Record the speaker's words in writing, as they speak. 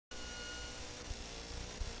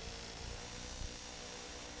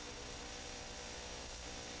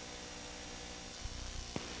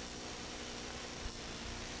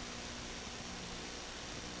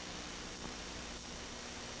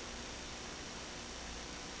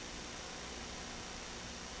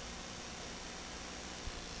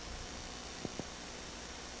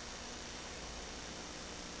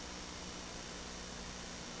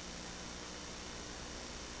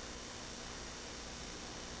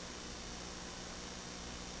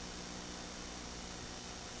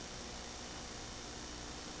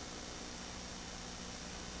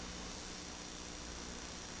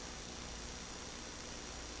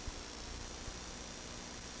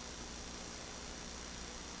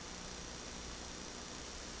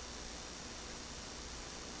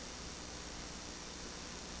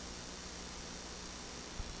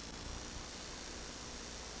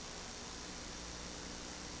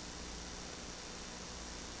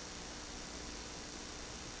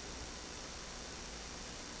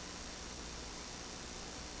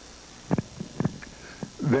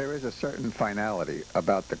There is a certain finality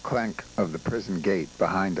about the clank of the prison gate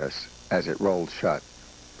behind us as it rolled shut.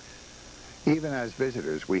 Even as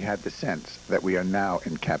visitors, we had the sense that we are now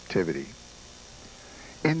in captivity.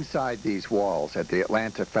 Inside these walls at the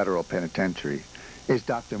Atlanta Federal Penitentiary is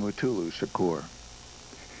Dr. Mutulu Shakur.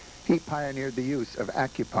 He pioneered the use of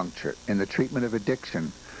acupuncture in the treatment of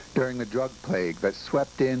addiction during the drug plague that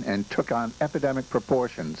swept in and took on epidemic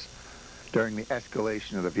proportions during the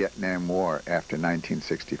escalation of the Vietnam War after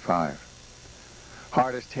 1965.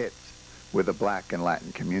 Hardest hit were the black and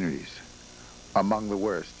Latin communities. Among the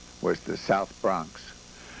worst was the South Bronx,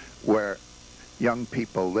 where young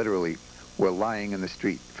people literally were lying in the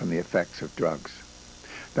street from the effects of drugs.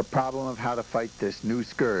 The problem of how to fight this new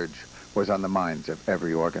scourge was on the minds of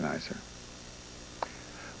every organizer.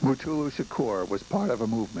 Mutulu Shakur was part of a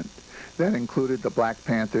movement that included the Black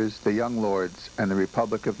Panthers, the Young Lords, and the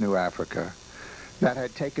Republic of New Africa that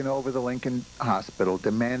had taken over the Lincoln Hospital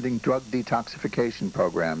demanding drug detoxification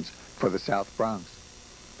programs for the South Bronx.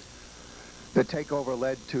 The takeover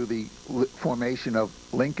led to the formation of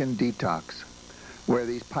Lincoln Detox, where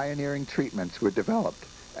these pioneering treatments were developed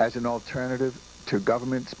as an alternative to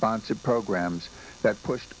government-sponsored programs that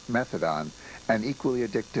pushed methadone, an equally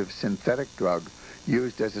addictive synthetic drug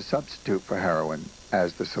used as a substitute for heroin,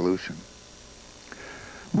 as the solution.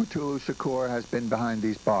 Mutulu Shakur has been behind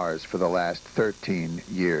these bars for the last 13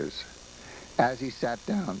 years. As he sat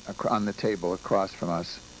down on the table across from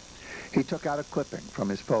us, he took out a clipping from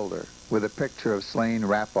his folder with a picture of slain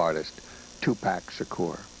rap artist Tupac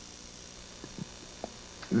Shakur.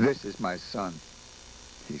 "This is my son,"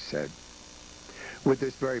 he said. With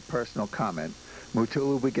this very personal comment,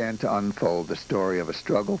 Mutulu began to unfold the story of a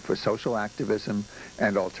struggle for social activism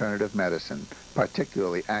and alternative medicine,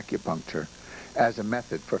 particularly acupuncture, as a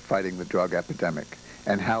method for fighting the drug epidemic,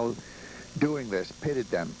 and how doing this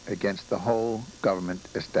pitted them against the whole government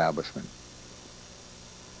establishment.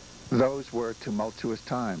 Those were tumultuous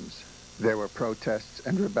times. There were protests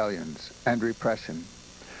and rebellions and repression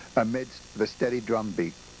amidst the steady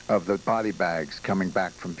drumbeat of the body bags coming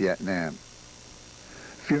back from Vietnam.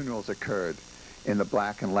 Funerals occurred in the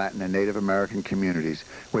black and Latin and Native American communities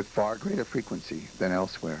with far greater frequency than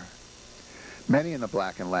elsewhere. Many in the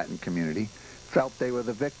black and Latin community felt they were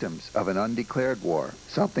the victims of an undeclared war,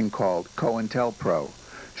 something called COINTELPRO,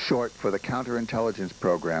 short for the counterintelligence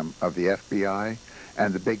program of the FBI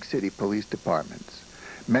and the big city police departments.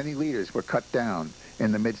 Many leaders were cut down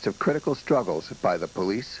in the midst of critical struggles by the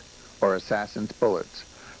police or assassins' bullets,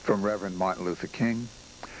 from Reverend Martin Luther King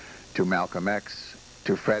to Malcolm X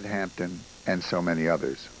to Fred Hampton and so many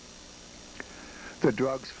others. The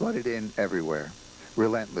drugs flooded in everywhere,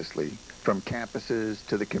 relentlessly, from campuses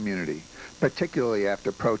to the community, particularly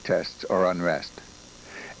after protests or unrest.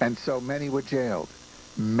 And so many were jailed.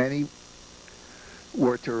 Many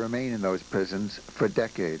were to remain in those prisons for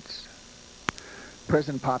decades.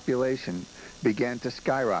 Prison population began to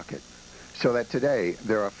skyrocket, so that today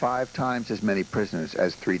there are 5 times as many prisoners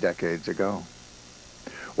as 3 decades ago.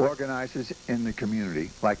 Organizers in the community,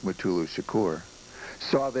 like Mutulu Shakur,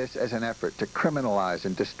 saw this as an effort to criminalize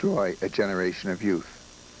and destroy a generation of youth,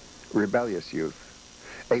 rebellious youth,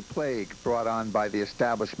 a plague brought on by the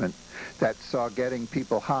establishment that saw getting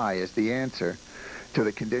people high as the answer to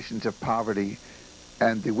the conditions of poverty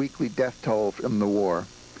and the weekly death toll from the war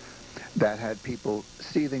that had people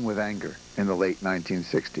seething with anger in the late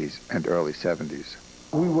 1960s and early 70s.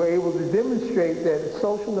 We were able to demonstrate that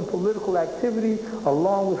social and political activity,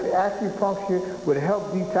 along with acupuncture, would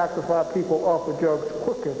help detoxify people off of drugs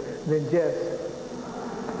quicker than just.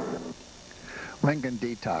 Lincoln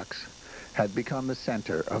Detox had become the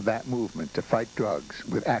center of that movement to fight drugs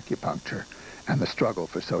with acupuncture and the struggle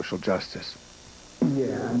for social justice.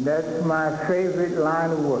 Yeah, and that's my favorite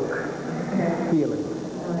line of work, healing.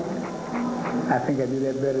 I think I do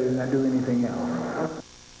that better than I do anything else.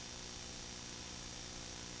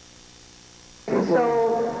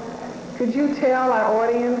 So, could you tell our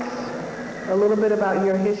audience a little bit about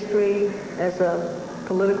your history as a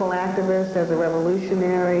political activist, as a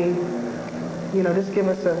revolutionary? You know, just give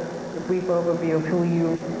us a brief overview of who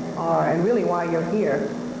you are and really why you're here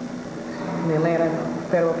in the Atlanta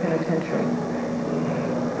Federal Penitentiary.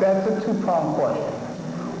 That's a two-pronged question.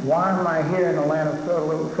 Why am I here in Atlanta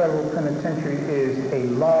Federal Penitentiary is a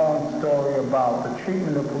long story about the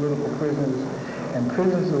treatment of political prisoners and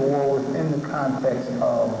prisoners of war within the context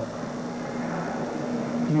of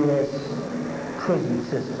U.S. prison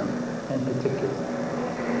system in particular.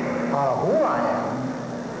 Who I am,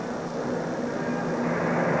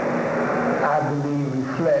 I believe,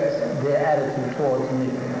 reflects their attitude towards me.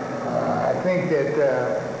 I think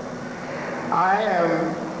that I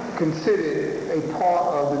am considered a part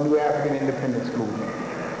of the New African Independence Movement.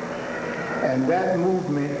 And that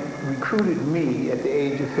movement recruited me at the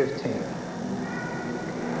age of 15.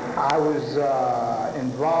 I was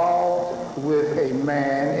involved with a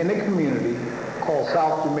man in a community called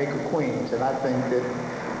South Jamaica, Queens. And I think that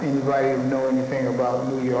anybody who knows anything about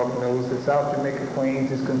New York knows that South Jamaica,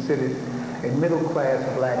 Queens is considered a middle-class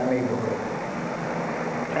black neighborhood.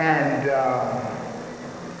 And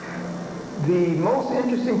the most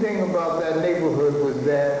interesting thing about that neighborhood was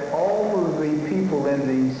that all of the people in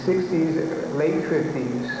the 60s, late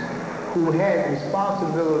 50s, who had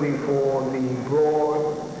responsibility for the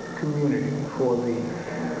broad community, for the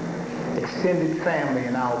extended family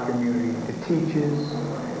in our community, the teachers,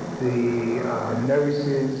 the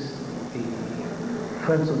nurses, the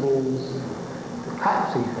principals, the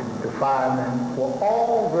cops even, the firemen, were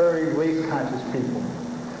all very race-conscious people.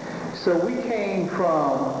 So we came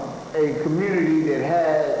from a community that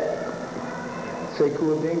had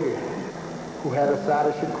Shakur, who had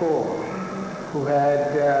Assata Shakur, who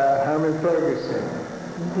had Herman Ferguson.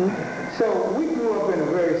 Mm-hmm. So we grew up in a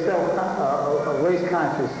very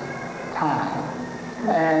race-conscious time.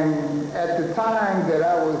 And at the time that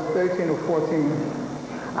I was 13 or 14,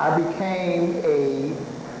 I became a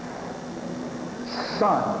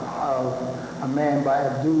son of a man by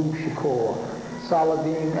Abdul Shakur,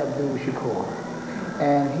 Saladin Abdul Shakur.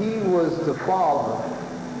 And he was the father.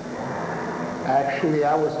 Actually,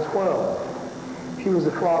 I was 12. He was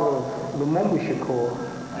the father of Lumumba Shakur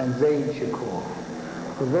and Zaid Shakur.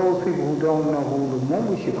 For those people who don't know who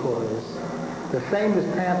Lumumba Shakur is, the famous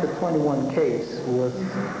Panther 21 case was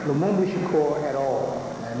Lumumba Shakur et al.,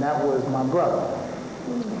 and that was my brother.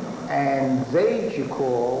 And Zaid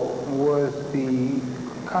Shakur was the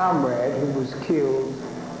comrade who was killed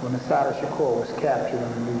when Assata Shakur was captured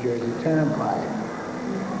on the New Jersey Turnpike.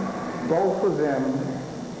 Both of them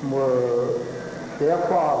their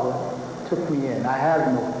father took me in. I have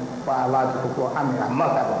no biological father. I mean, I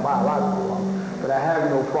must have a biological father, but I have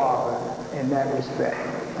no father in that respect.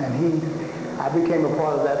 And I became a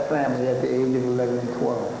part of that family at the age of 11 and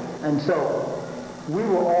 12. And so we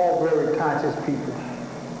were all very conscious people.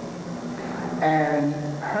 And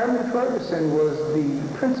Herman Ferguson was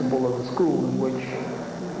the principal of the school in which,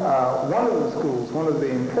 one of the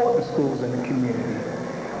important schools in the community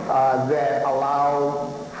that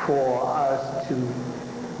allowed for us to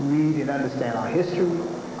read and understand our history,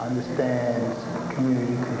 understand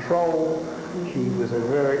community control. He was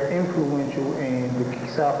very influential in the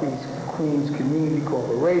Southeast Queens Community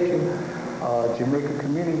Corporation, Jamaica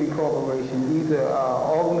Community Corporation. These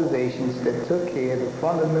are organizations that took care of the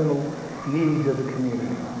fundamental needs of the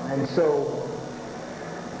community. And so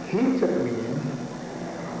he took me in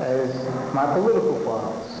as my political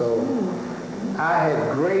father. So I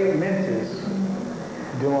had great mentors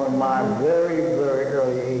during my very, very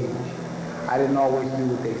early age. I didn't always do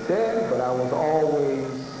what they said, but I was always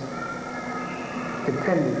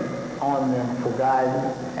dependent on them for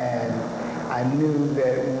guidance, and I knew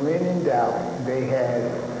that when in doubt, they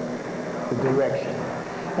had the direction.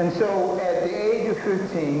 And so at the age of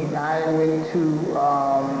 15, I went to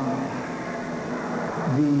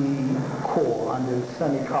the Corps under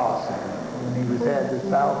Sonny Carson when he was at the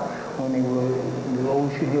South, when they were in the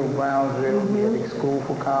Ocean Hill, Brownsville, the School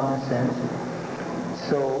for Common Sense.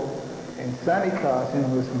 So, and Sonny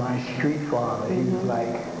Carson was my street father. He was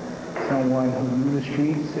like someone who knew the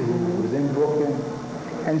streets, who was in Brooklyn.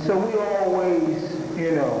 And so we always,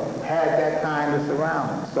 had that kind of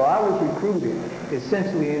surrounding. So I was recruited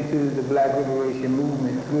essentially into the Black Liberation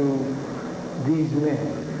Movement through these men.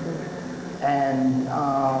 And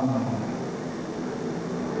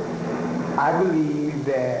I believe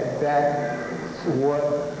that that's what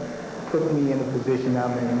put me in the position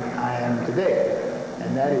I am today.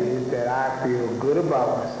 And that is that I feel good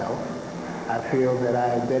about myself. I feel that I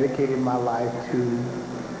have dedicated my life to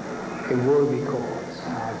a worthy cause.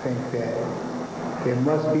 I think that there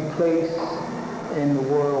must be place in the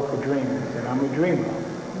world for dreamers, and I'm a dreamer.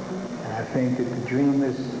 And I think that the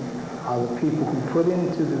dreamers are the people who put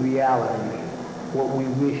into the reality what we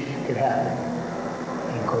wish could happen,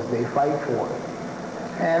 because they fight for it.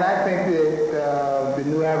 And I think that the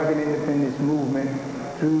New African Independence Movement,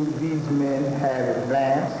 through these men, have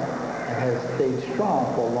advanced and has stayed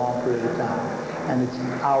strong for a long period of time. And it's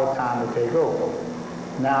our time to take over.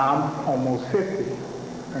 Now I'm almost 50,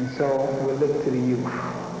 and so we look to the youth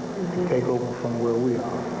to take over from where we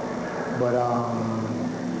are. But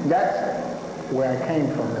that's where I came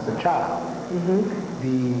from as a child.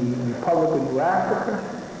 The Republic of New Africa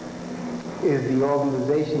is the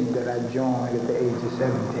organization that I joined at the age of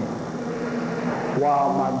 17.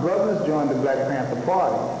 While my brothers joined the Black Panther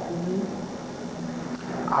Party,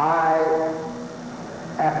 I,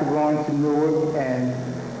 after going to Newark and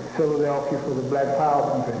Philadelphia for the Black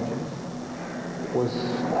Power Convention, was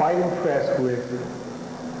quite impressed with,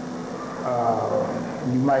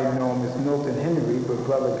 you might know him as Milton Henry, but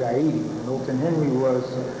Brother Gaidi. Milton Henry was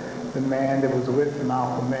the man that was with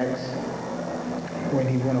Malcolm X when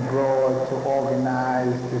he went abroad to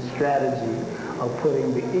organize the strategy of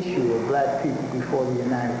putting the issue of black people before the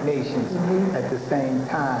United Nations at the same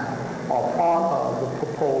time, or part of the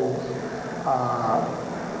proposed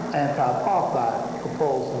anti-apartheid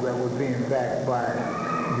proposal that was being backed by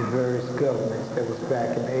the various governments that was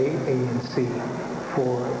backing ANC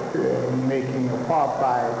for making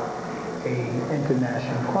apartheid an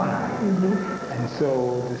international crime. And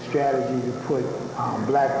so the strategy to put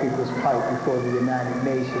black people's plight before the United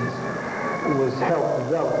Nations was helped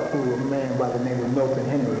develop through a man by the name of Milton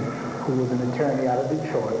Henry, who was an attorney out of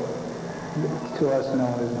Detroit, to us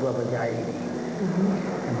known as Brother Gaidi.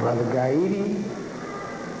 And Brother Gaidi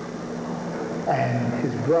and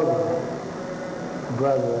his brother,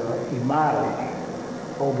 Brother Imari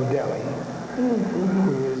Obadelli,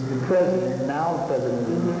 who is the president, now president of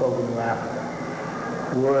the Republic of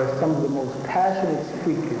Africa, were some of the most passionate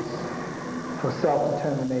speakers for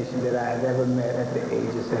self-determination that I have ever met at the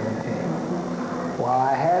age of 17. While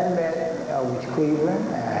I had met Elwich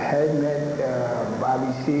Cleveland, I had met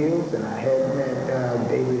Bobby Seals, and I had met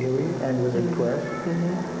David Huey, and was impressed,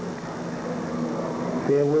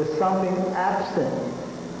 there was something absent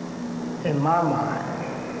in my mind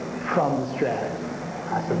from the strategy.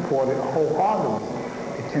 I supported wholeheartedly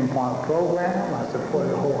the 10-point program. I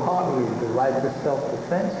supported wholeheartedly the right to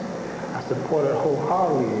self-defense. I supported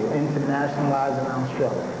wholeheartedly internationalizing our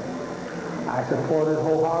struggle. I supported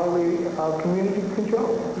wholeheartedly community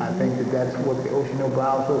control. I think that that's what the Ocean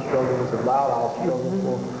Hill-Brownsville struggle was about, our struggle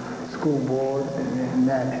for school boards and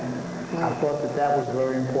that. I thought that that was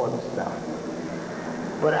very important stuff.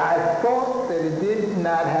 But I thought that it did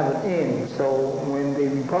not have an end. So when the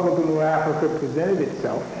Republic of North Africa presented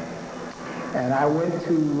itself, and I went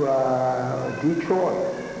to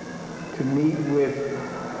Detroit to meet with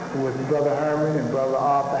Brother Herman and Brother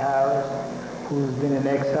Arthur Harris, who's been in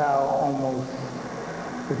exile almost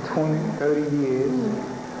for 20, 30 years,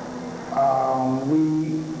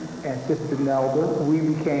 we, and Sister Nelda, we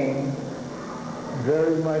became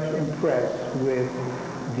very much impressed with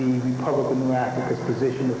the Republic of North Africa's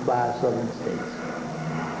position of 5 southern states.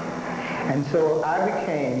 And so I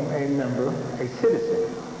became a member, a citizen.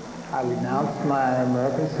 I renounced my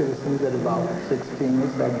American citizens at about 16 or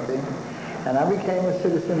 17, and I became a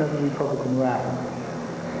citizen of the Republic of North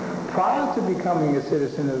Africa. Prior to becoming a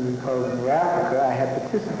citizen of the Republic of North Africa, I had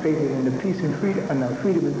participated in the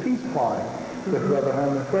Freedom and Peace Party with Brother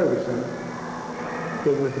Herman Ferguson.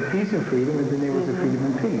 There was the Peace and Freedom, and then there was the Freedom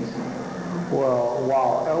and Peace. Well,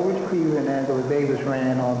 while Elwich Cleveland and Angela Davis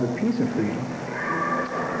ran on the Peace and Freedom,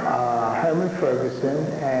 Herman Ferguson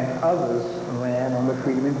and others ran on the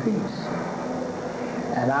Freedom and Peace.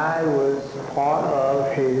 And I was part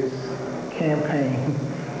of his campaign.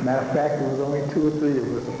 Matter of fact, there was only 2 or 3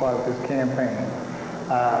 of us a part of this campaign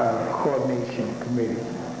coordination committee.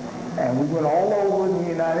 And we went all over in the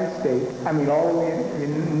United States, all over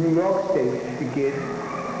in New York State to get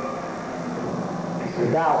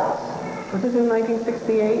ballots. Was this in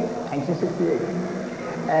 1968? 1968.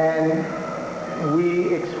 And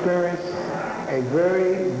we experienced a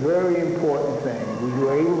very, very important thing. We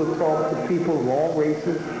were able to talk to people of all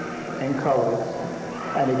races and colors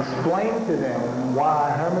and explain to them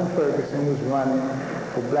why Herman Ferguson was running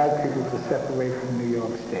for black people to separate from New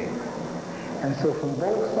York State. And so from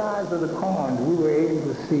both sides of the coin, we were able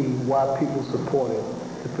to see why people supported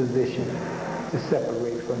the position to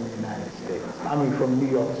separate from the United States. From New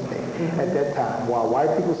York State at that time. While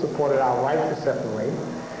white people supported our right to separate,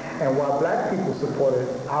 and while black people supported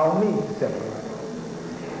our need to separate.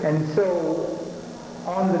 And so,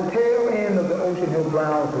 on the tail end of the Ocean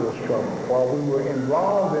Hill-Brownsville struggle, while we were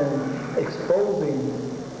involved in exposing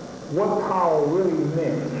what power really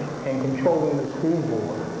meant in controlling the school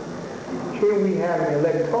board, here we have an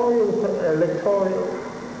electoral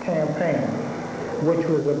campaign which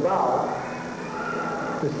was about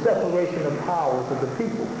the separation of powers of the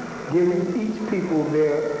people, giving each people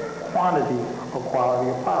their quantity or quality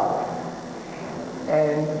of power,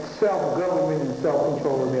 and self-government and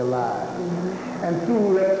self-control of their lives. And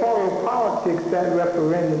through electoral politics, that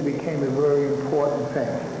referendum became a very important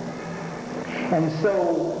thing. And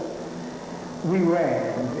so we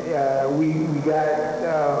ran. We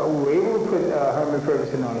were able to put Herman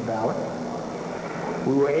Ferguson on the ballot.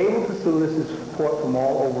 We were able to solicit support from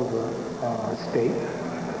all over the state.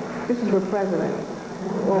 This is for president.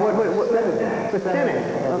 Or what? Senate. For Senate.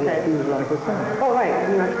 Okay. He was running for Senate. Oh, right.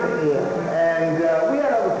 New York State. Yeah. And we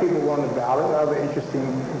had other people on the ballot, other interesting,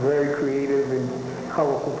 very creative and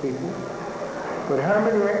colorful people. But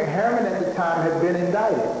Herman at the time had been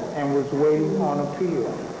indicted and was waiting on appeal.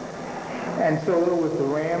 And so there was the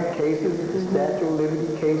Ram cases, the Statue of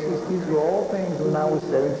Liberty cases. These were all things when I was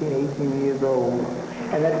 17, 18 years old.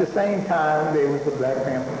 And at the same time, there was the Black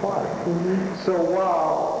Panther Party. So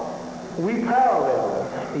while we paralleled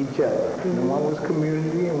each other, and one was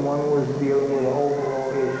community and one was dealing with an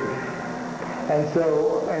overall issue.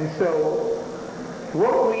 And so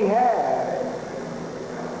what we had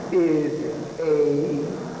is a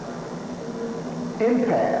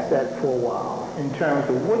impasse for a while in terms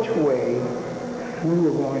of which way we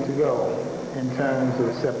were going to go in terms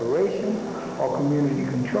of separation or community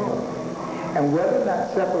control. And whether or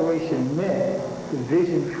not separation meant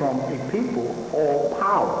division from a people or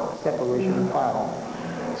power, separation of power.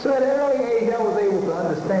 So at an early age, I was able to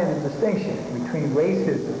understand the distinction between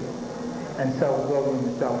racism and self-government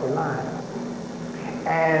and self-reliance.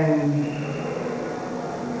 And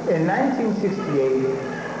in 1968,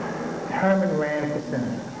 Herman ran for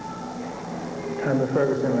senator. Herman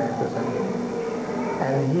Ferguson ran for senator.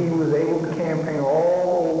 And he was able to campaign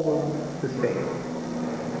all over the state.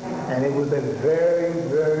 And it was a very,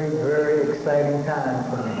 very, very exciting time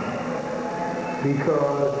for me.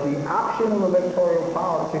 Because the option of electoral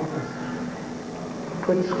politics was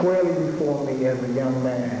put squarely before me as a young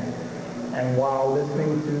man. And while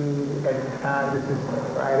listening to, at the time, this is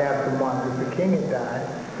right after Martin Luther King had died,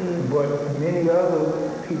 but many other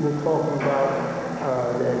people talking about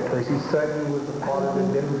that Percy Sutton was a part of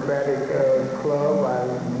the Democratic Club.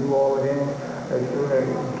 I knew all of them.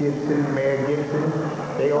 Gibson, Mayor Gibson,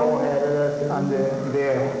 they all had us under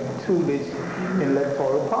their tutelage in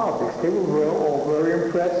electoral politics. They were all very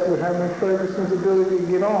impressed with Herman Ferguson's ability to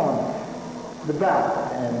get on the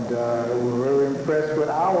ballot, and were very impressed with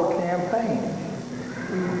our campaign.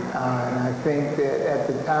 And I think that at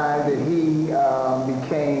the time that he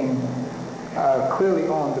became clearly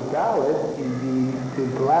on the ballot, the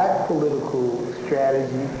black political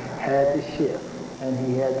strategy had to shift, and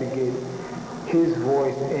he had to get his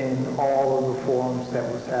voice in all of the forums that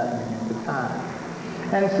was happening at the time.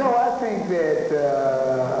 And so I think that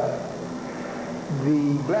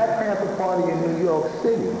the Black Panther Party in New York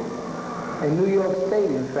City, in New York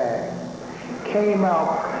State, in fact, came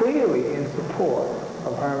out clearly in support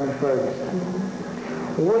of Herman Ferguson,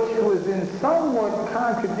 which was in somewhat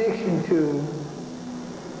contradiction to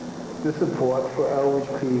the support for Elbridge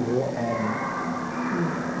Cleaver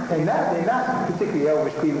and not particularly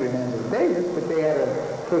Elbridge Cleaver and Angela Davis, but they had a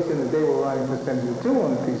person that they were running for Senator too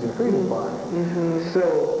on the Peace and Freedom Party. So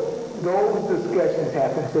those discussions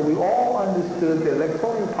happened. So we all understood that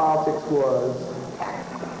electoral politics was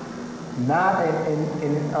not in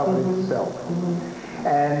and of itself.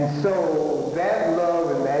 And so that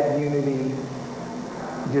love and that unity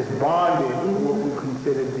just bonded what we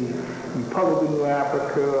considered the Republic of New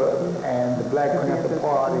Africa and the Black Panther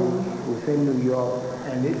Party within New York,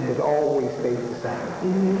 and it has always stayed the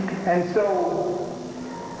same. And so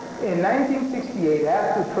in 1968,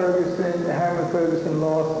 after Herman Ferguson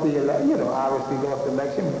lost the election, obviously lost the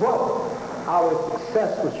election, but our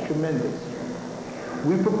success was tremendous.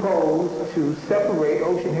 We proposed to separate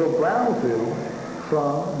Ocean Hill-Brownsville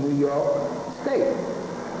from New York State.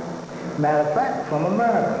 Matter of fact, from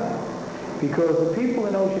America. Because the people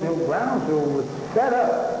in Ocean Hill-Brownsville were fed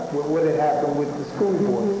up with what had happened with the school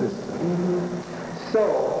board system.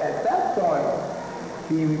 So at that point,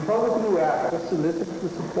 the Republic of New Africa solicited the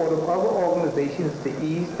support of other organizations, the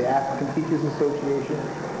East, the African Teachers Association,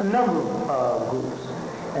 a number of groups.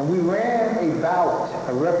 And we ran a ballot,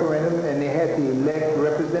 a referendum, and they had to elect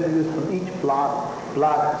representatives from each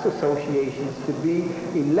block associations to be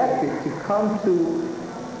elected to come to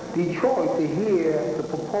Detroit to hear the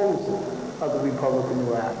proposal of the Republic of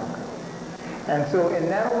New Africa. And so in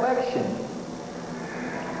that election,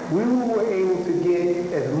 we were able to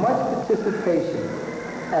get as much participation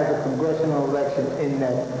as a congressional election in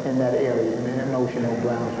that area, in Ocean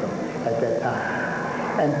Hill-Brownsville at that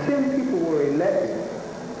time. And 10 people were elected.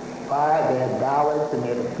 They had ballots and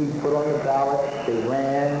they had to be put on the ballot. They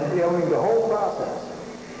ran, the whole process.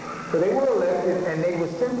 So they were elected and they were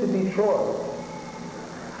sent to Detroit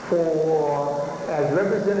as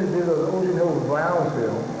representatives of Ocean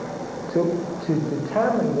Hill-Brownsville to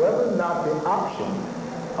determine whether or not the option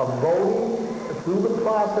of voting through the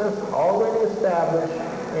process already established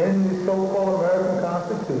in the so-called American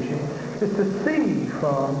Constitution is to secede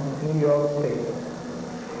from New York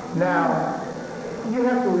State. Now, you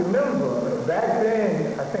have to remember back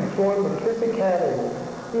then, I think Floyd McKissick had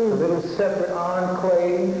a little separate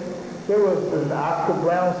enclave. There was Oscar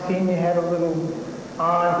Brown Sr. had a little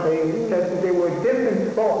enclave. There were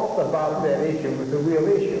different thoughts about that issue. It was a real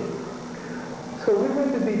issue. So we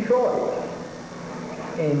went to Detroit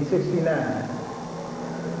in '69.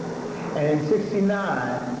 And in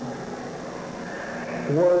 '69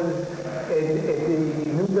 was at the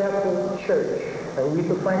New Bethel Church,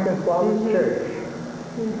 Aretha Franklin's father's church.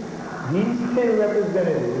 These 10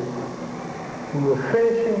 representatives, we were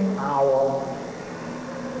finishing our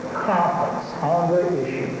conference on the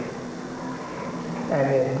issue. And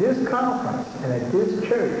at this conference and at this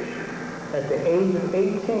church, at the age of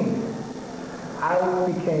 18, I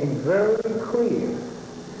became very clear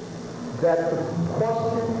that the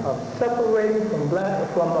question of separating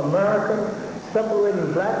from America,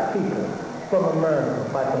 separating black people from America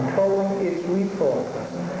by controlling its resources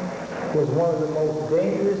was one of the most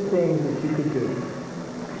dangerous things that you could do.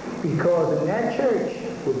 Because in that church,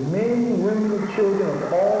 with men, women, and children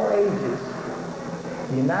of all ages,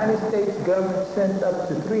 the United States government sent up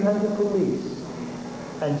to 300 police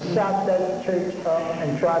and shot that church up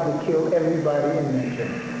and tried to kill everybody in that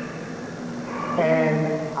church. And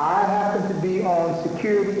I happened to be on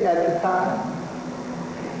security at the time.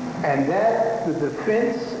 And that, the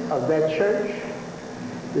defense of that church,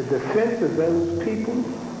 the defense of those people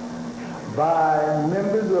by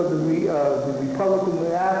members of the Republican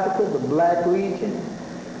of Africa, the Black Legion,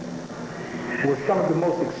 was some of the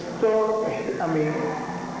most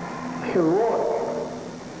heroic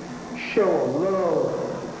show of love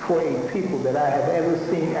for a people that I have ever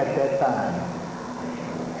seen at that time.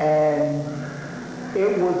 And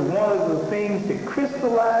it was one of the things that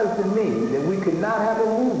crystallized in me that we could not have a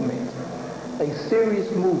movement, a serious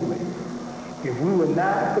movement, if we were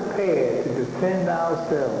not prepared to defend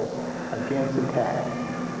ourselves against attack.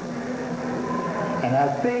 And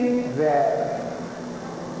I think that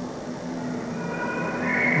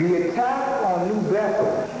the attack on New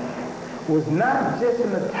Bethel was not just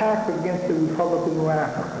an attack against the Republican of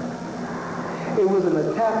Africa. It was an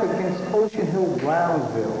attack against Ocean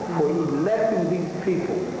Hill-Brownsville for electing these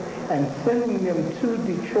people and sending them to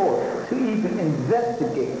Detroit to even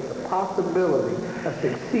investigate the possibility of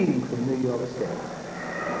succeeding from New York State.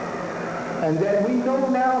 And that we know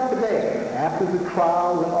now today, after the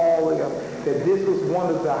trials and all of them, that this was one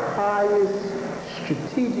of the highest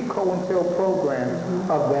strategic COINTEL programs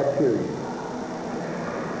of that period.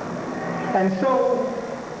 And so,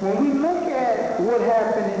 when we look at what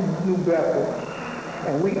happened in New Bethel,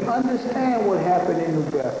 and we understand what happened in New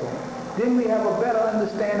Bethel, then we have a better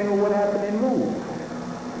understanding of what happened in Move.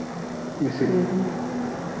 You see?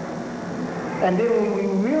 And then when we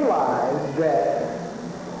realize that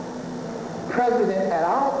president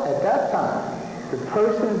at that time, the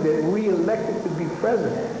person that we elected to be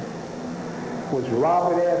president, was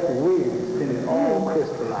Robert F. Williams, then it all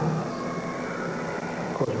crystallized.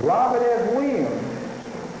 Because Robert F. Williams,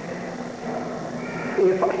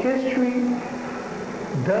 if history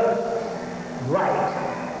does right,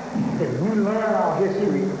 if we learn our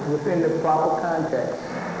history within the proper context,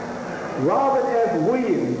 Robert F.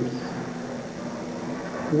 Williams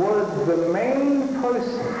was the main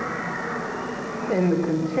person in the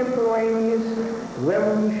contemporaneous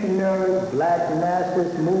revolutionary black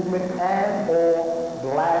nationalist movement and or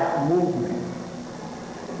black movement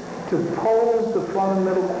to pose the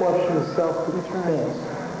fundamental question of self-defense.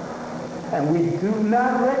 And we do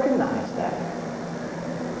not recognize that.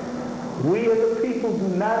 We as a people do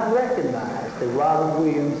not recognize that Robert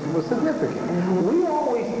Williams was significant. We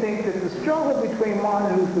always think that the struggle between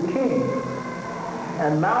Martin Luther King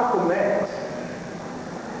and Malcolm X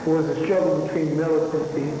was a struggle between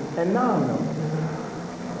militancy and non-militancy.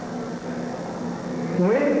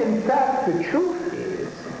 When in fact the truth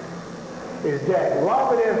is that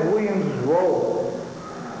Robert F. Williams' role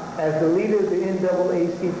as the leader of the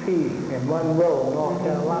NAACP in Monroe, North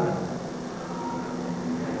Carolina,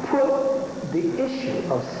 put the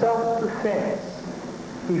issue of self-defense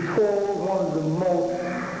before one of the most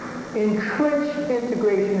entrenched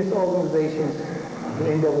integrationist organizations, the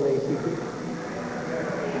NAACP.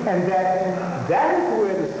 And that is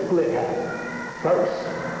where the split happened first.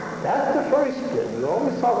 That's the first split. We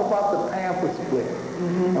always talk about the pamphlet split.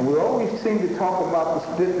 And we always seem to talk about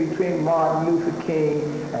the split between Martin Luther King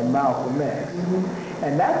and Malcolm X.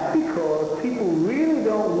 And that's because people really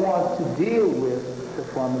don't want to deal with the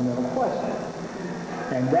fundamental question.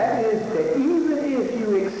 And that is that even if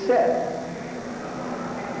you accept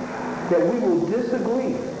that we will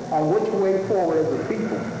disagree on which way forward as a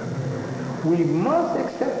people, We must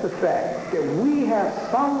accept the fact that we have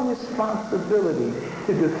some responsibility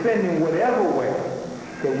to defend in whatever way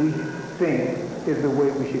that we think is the way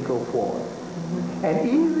we should go forward. And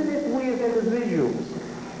even if we as individuals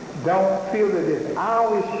don't feel that it's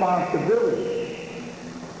our responsibility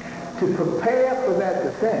to prepare for that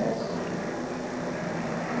defense,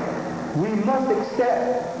 we must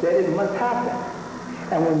accept that it must happen.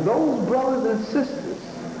 And when those brothers and sisters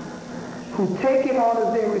who take it on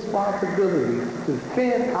as their responsibility to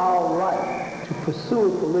defend our right to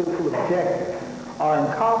pursue a political objective are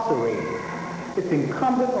incarcerated, it's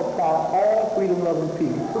incumbent upon all freedom-loving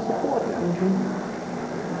people to support them.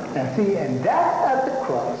 And see, and that's at the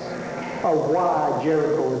crux of why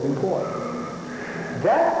Jericho is important.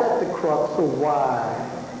 That's at the crux of why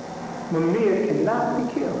Mamiya cannot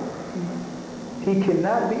be killed. He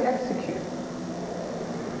cannot be executed.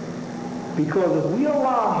 Because if we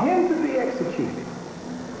allow him to be executed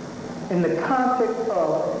in the context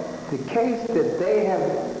of the case that they have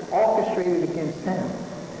orchestrated against him,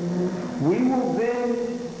 we will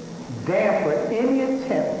then dampen any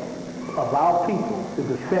attempt of our people to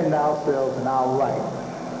defend ourselves and our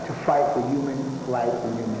right to fight for human rights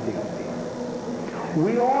and human dignity.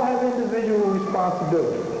 We all have individual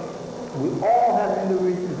responsibility. We all have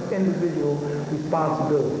individual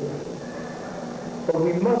responsibility. But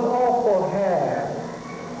we must also have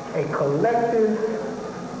a collective,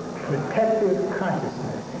 protective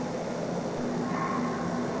consciousness.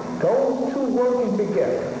 Those two working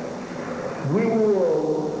together, we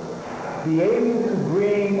will be able to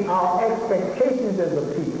bring our expectations as a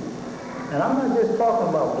people. And I'm not just talking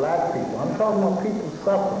about black people, I'm talking about people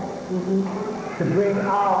suffering. To bring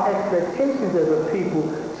our expectations as a people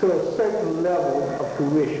to a certain level of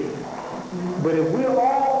fruition. But if we're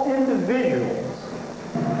all individuals,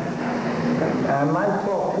 I might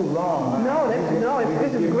talk too long.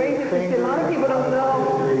 This is great. A lot of people don't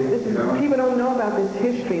know. People don't know about this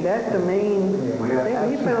history. That's the main thing.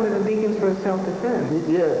 We founded the Deacons for self-defense.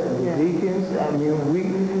 Yes, the Deacons. I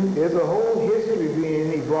mean, there's a whole history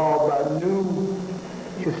being evolved by new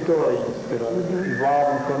historians that are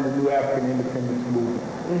evolving from the new African independence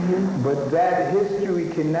movement. But that history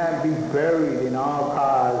cannot be buried in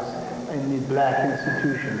archives in the black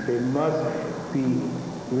institutions. They must be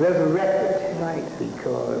resurrected,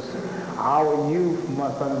 because our youth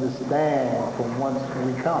must understand from whence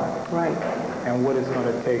we come, and what it's going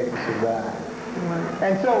to take to survive.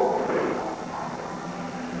 And so,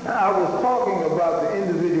 I was talking about the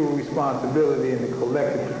individual responsibility and the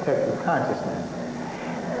collective protective consciousness.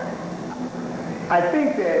 I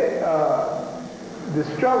think that the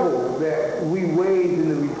struggle that we waged in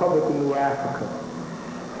the Republic of New Africa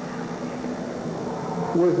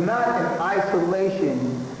was not in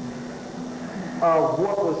isolation of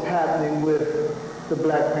what was happening with the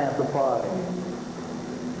Black Panther Party.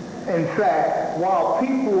 In fact, while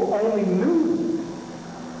people only knew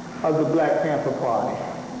of the Black Panther Party,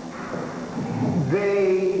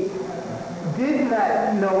 they did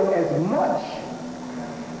not know as much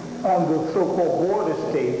on the so-called border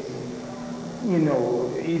states,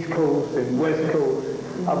 East Coast and West Coast,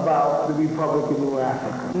 about the Republic of New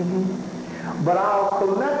Africa. But our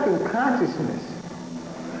collective consciousness,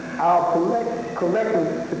 our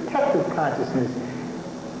collective protective consciousness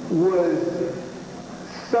was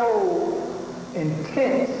so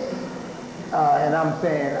intense, and I'm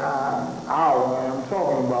saying our, and I'm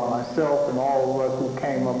talking about myself and all of us who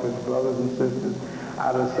came up as brothers and sisters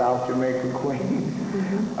out of South Jamaica, Queens,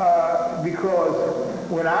 because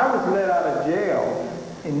when I was let out of jail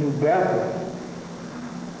in New Bedford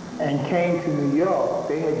and came to New York,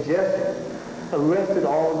 they had just arrested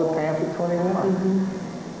all of the Panther 21.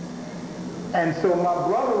 And so my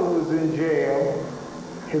brother was in jail,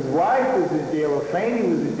 his wife was in jail, Afeni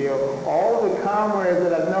was in jail, all of the comrades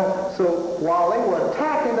that I've known. So while they were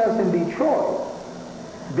attacking us in Detroit,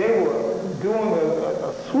 they were doing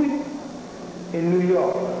a sweep in New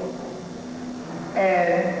York.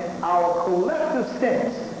 And our collective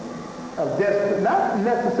sense of not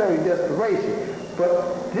necessarily desperation,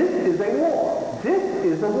 but this is a war. This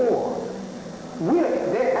is a war.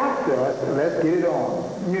 They're after us, so let's get it on.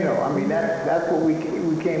 That's what we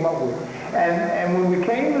came up with. And when we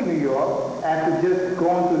came to New York, after just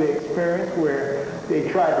going through the experience where they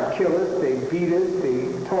tried to kill us, they beat us,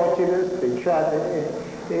 they tortured us, they tried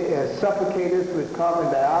to suffocate us with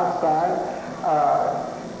carbon dioxide,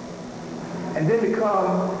 and then to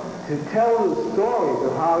come to tell the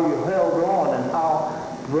stories of how you held on and how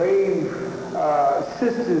brave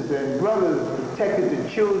sisters and brothers protected the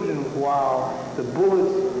children while the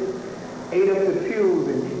bullets ate up the pews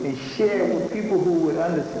and shared with people who would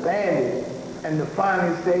understand it, and to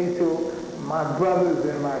finally say to my brothers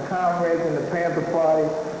and my comrades in the Panther Party,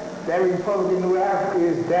 that Republican New Africa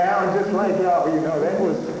is down just like y'all, you know, that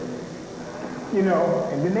was, you know,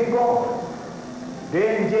 and then they go,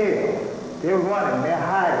 they're in jail, they're running, they're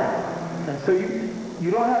hiding. And so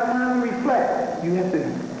you don't have time to reflect. You have to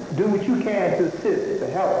do what you can to assist, to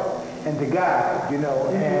help, and to guide, you know,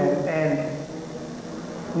 and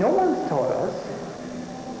no one's taught us.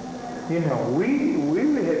 You know, we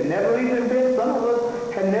had never even been, some of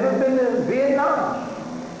us had never been to Vietnam.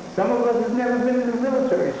 Some of us had never been to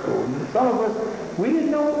military school. Some of us, we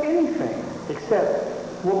didn't know anything except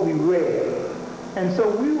what we read. And so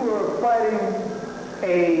we were fighting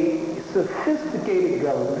a sophisticated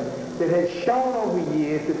government that had shown over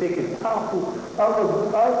years that they could topple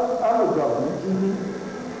other governments.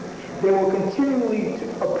 They were continually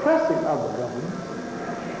oppressing other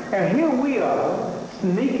governments. And here we are,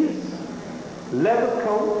 sneakers, leather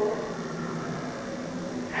coat,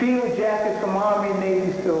 field jackets from Army and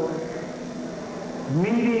Navy stores,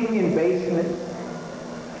 meeting in basements,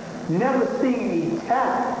 never seeing a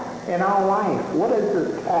tap in our life. What is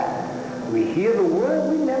a tap? We hear the word,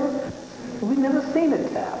 we never seen a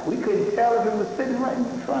tap. We couldn't tell if it was sitting right in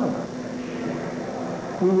front of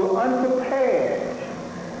us. We were unprepared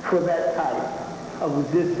for that type of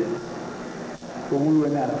resistance, but we were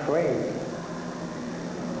not afraid.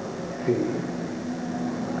 See?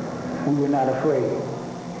 We were not afraid.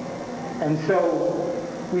 And so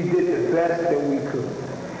we did the best that we could.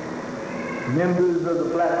 Members of the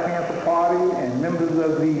Black Panther Party and members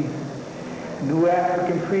of the New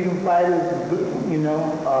African Freedom Fighters, you know,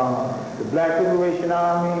 the Black Liberation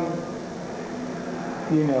Army,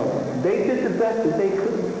 you know, they did the best that they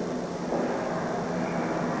could.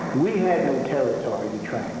 We had no territory to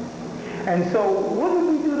train. And so what did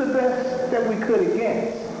we do the best that we could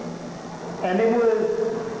against? And it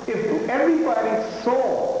was, if everybody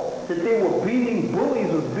saw that they were beating,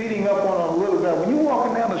 bullies was beating up on a little guy. When you're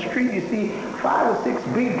walking down the street, you see 5 or 6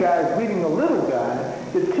 big guys beating a little guy.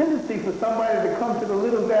 The tendency for somebody to come to the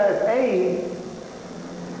little guy's aid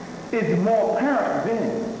is more apparent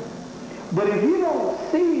then. But if you don't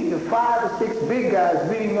see the 5 or 6 big guys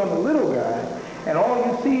beating on the little guy, and all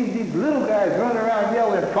you see is these little guys running around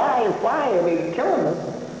yelling, fire, fire, they're killing us.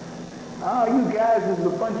 Oh, you guys is a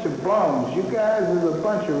bunch of bums. You guys is a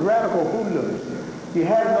bunch of radical hoodlums. You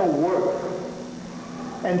have no work.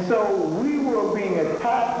 And so we were being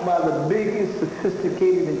attacked by the biggest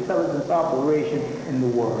sophisticated intelligence operation in the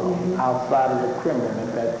world, outside of the Kremlin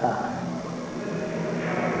at that time.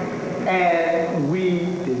 And we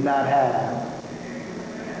did not have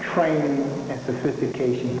training and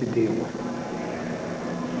sophistication to deal with it.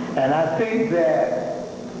 And I think that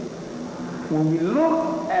when we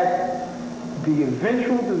look at the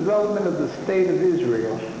eventual development of the state of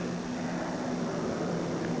Israel,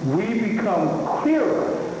 we become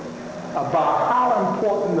clearer about how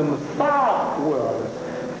important the Messiah was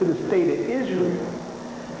to the state of Israel.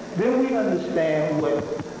 Then we understand what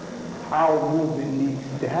our movement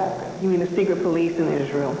needs to happen. You mean the secret police in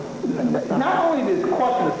Israel? Not only this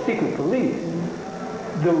question of secret police,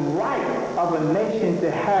 the right of a nation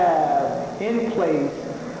to have in place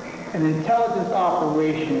an intelligence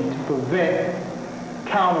operation to prevent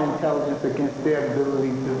counterintelligence against their ability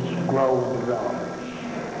to grow and develop.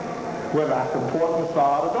 Whether I support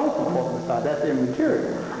Mossad or don't support Mossad, that's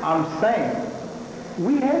immaterial. I'm saying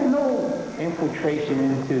we had no infiltration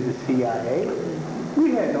into the CIA.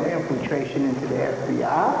 We had no infiltration into the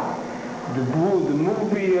FBI. The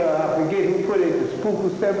movie, I forget who put it, The Spook Who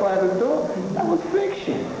Sat by the Door, that was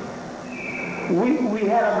fiction. We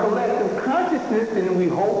had a collective consciousness, and we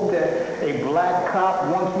hoped that a black cop,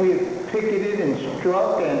 once we had picketed and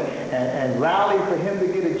struck and rallied for him to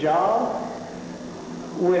get a job,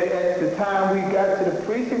 at the time we got to the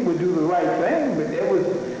precinct, would do the right thing, but that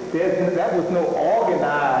was no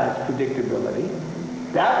organized predictability.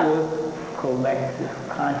 That was collective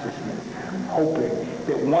consciousness, hoping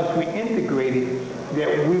that once we integrated,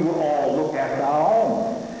 that we would all look after our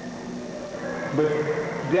own. But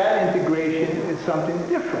that integration is something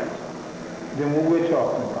different than what we're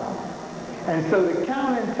talking about. And so the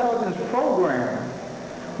counterintelligence program,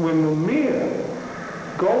 when Mumir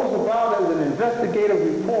goes about as an investigative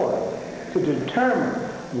reporter to determine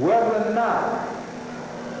whether or not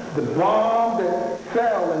the bomb that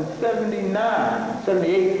fell in 78,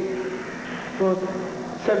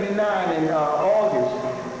 79 in August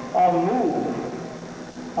on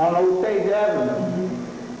Move, on Osage Avenue,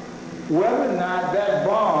 whether or not that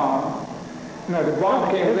bomb, no, the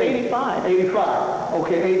bomb came late. 85. 85.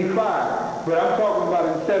 Okay, 85. But I'm talking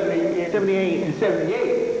about in 78. In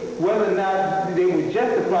 78. Whether or not they were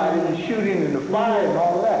justified in the shooting and the fire and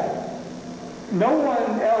all that. No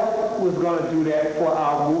one else was going to do that for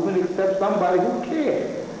our movement except somebody who cared.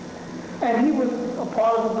 And he was a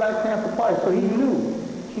part of the Black Panther Party, so he knew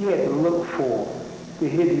he had to look for the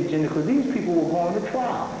hidden agenda, because these people were going to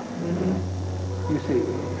trial. You see.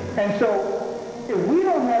 And so, if we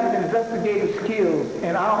don't have the investigative skills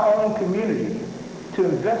in our own community to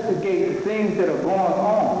investigate the things that are going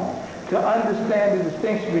on, to understand the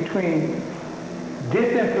distinction between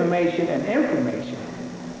disinformation and information,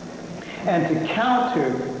 and to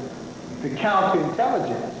counter the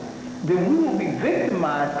counterintelligence, then we will be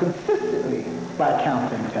victimized consistently by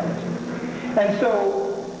counterintelligence. And so,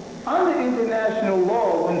 under international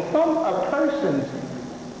law, when a person's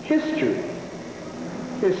history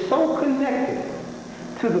is so connected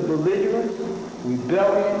to the belligerence,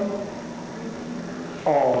 rebellion,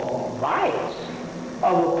 or riots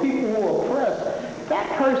of a people who are oppressed, that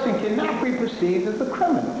person cannot be perceived as a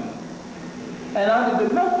criminal. And under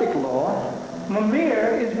domestic law,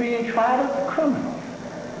 Mumir is being tried as a criminal.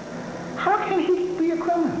 How can he be a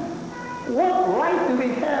criminal? What right do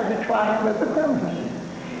we have to try him as a criminal?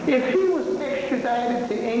 If he was extradited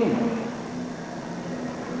to England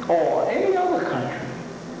or any other country,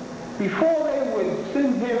 before they would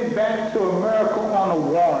send him back to America on a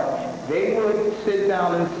warrant, they would sit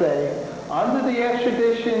down and say, under the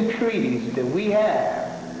extradition treaties that we have,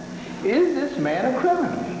 is this man a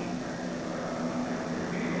criminal?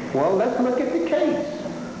 Well, let's look at the case.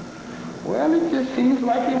 Well, it just seems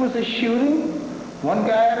like it was a shooting. One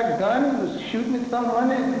guy had a gun, he was shooting at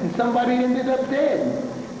someone, and somebody ended up dead.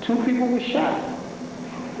 2 people were shot.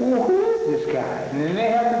 Well, who is this guy? And then they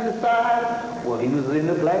have to decide, well, he was in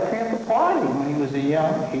the Black Panther Party when he was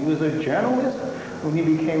he was a journalist when he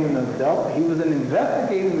became an adult. He was an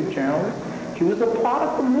investigative journalist. He was a part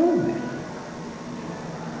of the movement.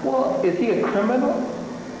 Well, is he a criminal?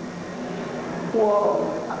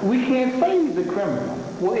 Well, we can't say he's a criminal.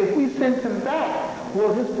 Well, if we send him back,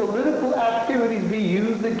 will his political activities be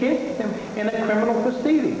used against him in a criminal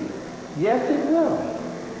proceeding? Yes, it will.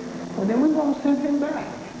 Well, then we're going to send him back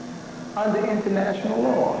under international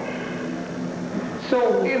law.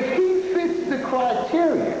 So if he fits the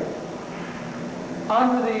criteria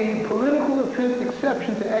under the political offense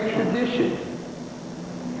exception to extradition,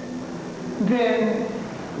 then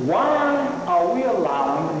why are we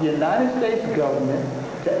allowing the United States government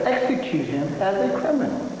to execute him as a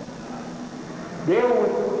criminal?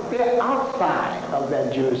 They're outside of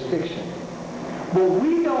that jurisdiction. But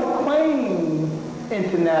we don't claim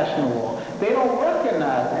international law. They don't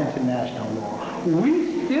recognize international law.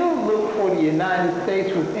 We still look for the United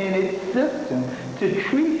States within its system to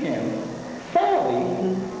treat him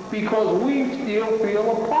fairly because we still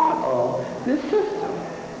feel a part of this system.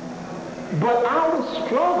 But our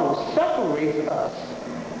struggle separates us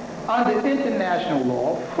under international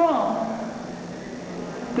law from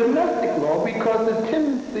domestic law because the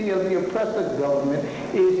tendency of the oppressive government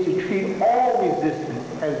is to treat all resistance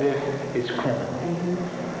as if it's criminal.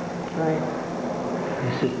 Right.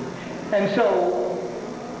 You see? And so,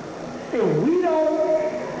 if we don't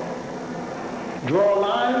draw a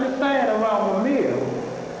line in the sand around Mumir,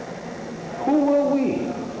 who will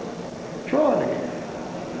we draw it against?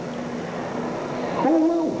 Who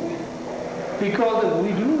will we? Because if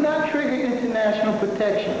we do not trigger international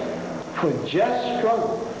protection for just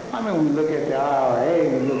struggle, I mean, we look at the IRA,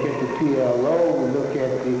 we look at the PLO, we look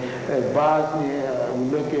at the Bosnia, we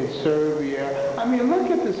look at Serbia. I mean,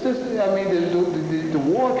 look at the system. I mean, the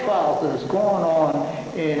war trials that is going on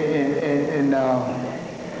in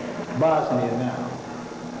Bosnia now.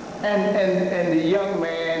 And the young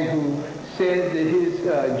man who said that his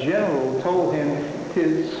general told him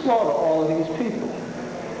to slaughter all of these people.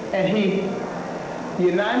 And the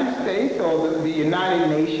United States, or the United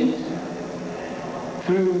Nations,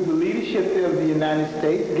 through the leadership of the United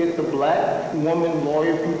States, gets a black woman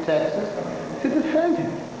lawyer from Texas to defend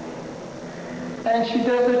him. And she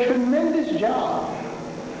does a tremendous job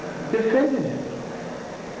defending him.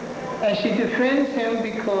 And she defends him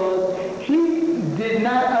because he did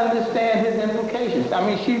not understand his implications. I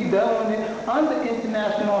mean, she's done it under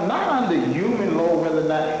international, not under human law, whether or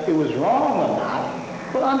not it was wrong or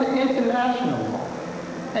not, but under international law.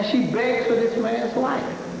 And she begs for this man's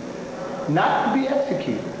life, not to be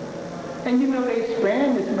executed. And you know, they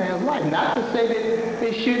spared this man's life. Not to say that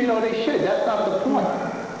they shouldn't or they should. That's not the point.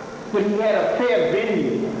 But he had a fair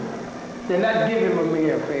venue. They're not giving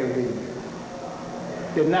Mumir a fair venue.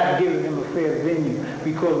 They're not giving him a fair venue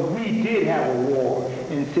because we did have a war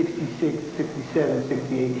in 66, 67,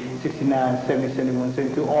 68, 69, 70, 71,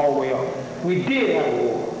 72, all the way up. We did have a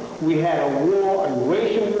war. We had a war, a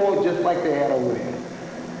racial war, just like they had over there.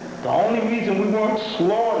 The only reason we weren't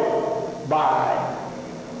slaughtered by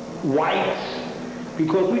whites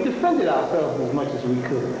because we defended ourselves as much as we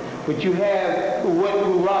could. But you have what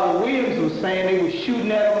Robert Williams was saying, they were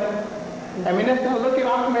shooting at them. I mean, let's look at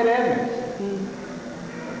Ahmed Edmonds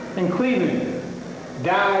in Cleveland.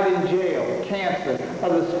 Died in jail, cancer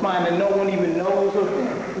of the spine, and no one even knows of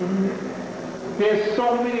him. There's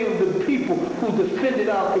so many of the people who defended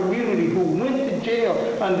our community, who went to jail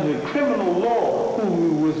under the criminal law,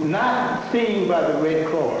 who was not seen by the Red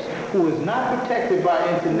Cross, who was not protected by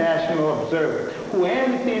international observers, who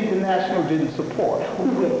Amnesty International didn't support,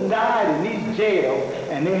 who have died in these jails,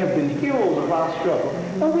 and they have been heroes of our struggle.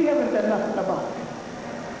 And we haven't done nothing about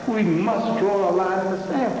it. We must draw a line in the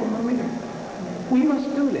sand from the meeting. We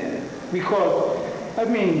must do that. Because, I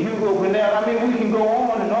mean, Hugo Burnell, I mean, we can go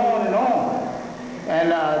on and on and on.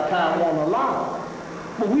 And time won't allow.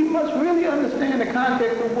 But we must really understand the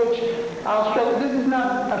context of which our struggle, this is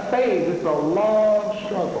not a phase, it's a long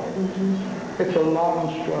struggle. It's a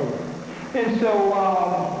long struggle. And so,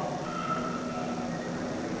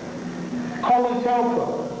 Colin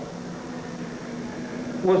Telfer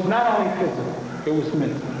was not only physical, it was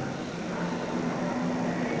mental.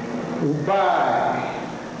 By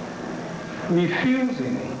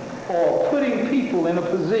refusing or putting people in a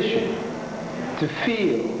position to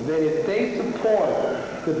feel that if they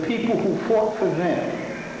supported the people who fought for them,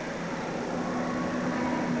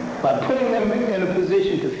 by putting them in a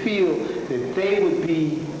position to feel that they would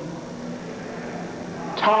be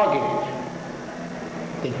targeted,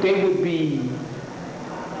 that they would be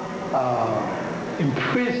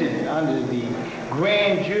imprisoned under the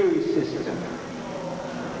grand jury system,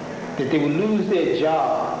 that they would lose their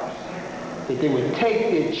jobs, that they would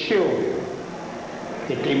take their children,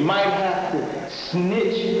 that they might have to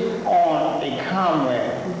snitch on a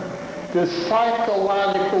comrade. The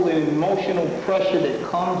psychological and emotional pressure that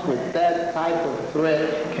comes with that type of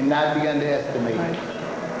threat cannot be underestimated.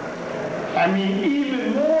 I mean,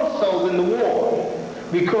 even more so than the war,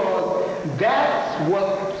 because that's what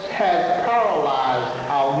has paralyzed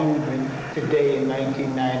our movement today in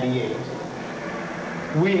 1998.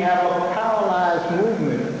 We have a paralyzed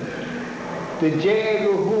movement. The J.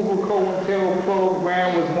 Edgar Hoover COINTEL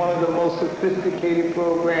program was one of the most sophisticated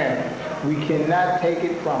programs. We cannot take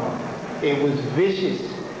it from it. It was vicious,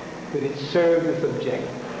 but it served its objective.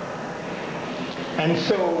 And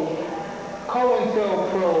so,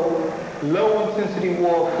 COINTELPRO, low-intensity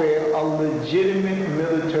warfare, are legitimate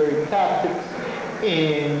military tactics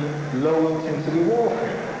in low-intensity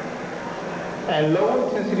warfare. And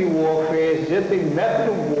low-intensity warfare is just a method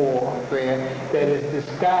of warfare that is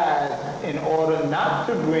disguised in order not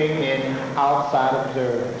to bring in outside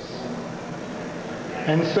observers.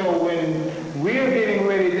 And so when we're getting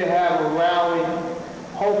ready to have a rally,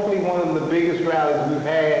 hopefully one of the biggest rallies we've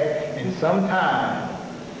had in some time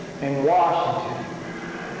in Washington,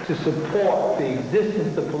 to support the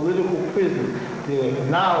existence of political prisoners, to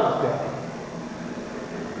acknowledge that,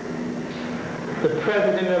 the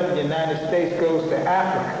President of the United States goes to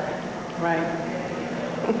Africa. Right.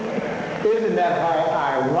 Isn't that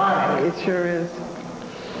ironic? It sure is.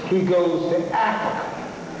 He goes to Africa.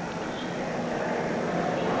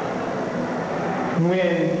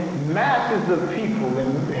 When masses of people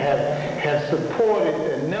have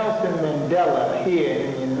supported Nelson Mandela here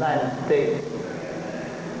in the United States,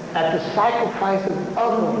 at the sacrifice of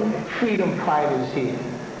other freedom fighters here,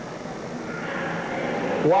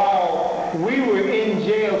 while we were in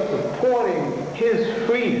jail supporting his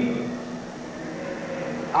freedom,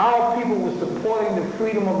 our people were supporting the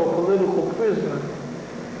freedom of a political prisoner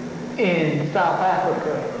in South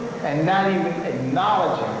Africa and not even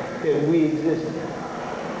acknowledging that we existed.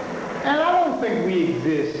 And I don't think we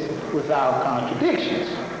exist without contradictions.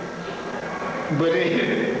 But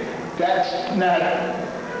that's not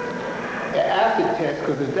an acid test,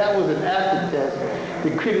 because if that was an acid test,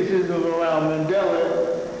 the criticism around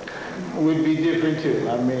Mandela would be different too.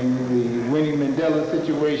 I mean, the Winnie Mandela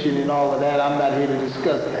situation and all of that, I'm not here to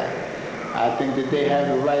discuss that. I think that they have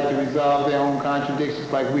the right to resolve their own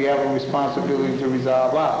contradictions like we have a responsibility to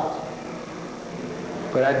resolve ours.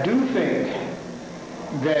 But I do think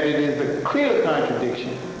that it is a clear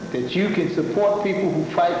contradiction that you can support people who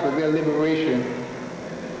fight for their liberation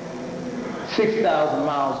 6,000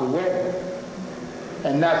 miles away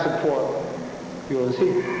and not support yours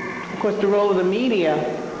here. Of course, the role of the media,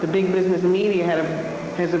 the big business media,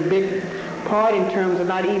 has a big part in terms of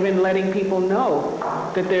not even letting people know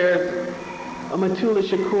that there's a mutulu,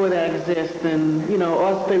 shakur that exists, and, you know,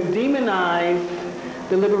 us to demonize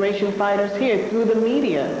the liberation fighters here through the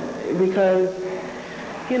media, because,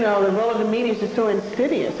 you know, the role of the media is just so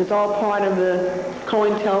insidious. It's all part of the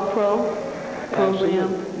COINTELPRO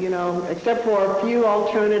program, Absolutely. you know, except for a few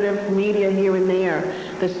alternative media here and there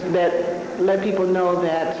that let people know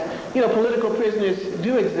that, you know, political prisoners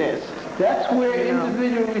do exist. That's where You know.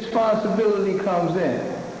 individual responsibility comes in.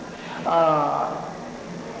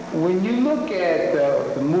 When you look at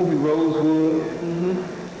the movie Rosewood,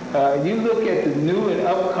 you look at the new and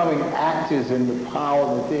upcoming actors and the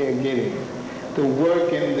power that they are getting, the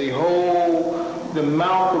work and the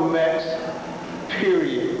Malcolm X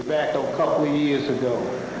period back a couple of years ago.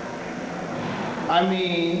 I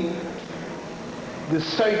mean, the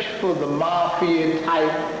search for the mafia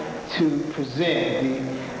type to present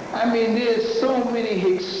there's so many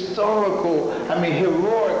historical,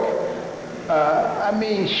 heroic,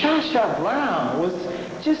 Shasha Brown was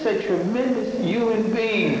just a tremendous human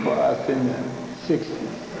being for us in the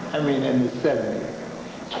 60s, in the 70s.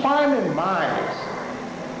 Twyman Myers,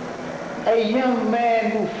 a young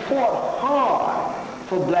man who fought hard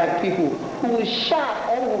for black people, who was shot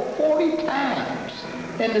over 40 times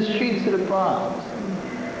in the streets of the Bronx.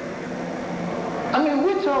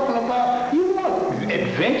 We're talking about, you want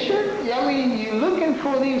adventure? You're looking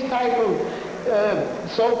for these type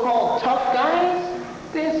of so-called tough guys?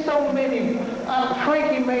 There's so many.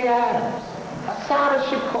 Frankie May Adams, Assata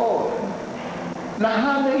Shakur,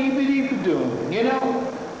 Nahana Ibidibidun, you know?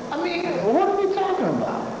 What are we talking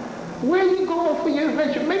about? Where are you going for your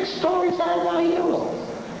adventure? Make stories out of our heroes.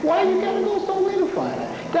 Why you gotta go somewhere to find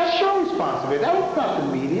it? That's your responsibility. That's not the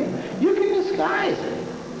media. You can disguise it.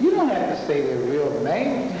 You don't have to say their real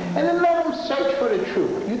name. And then let them search for the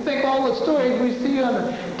truth. You think all the stories we see on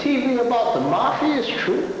the TV about the mafia is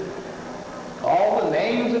true? All the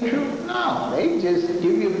names are true? No, they just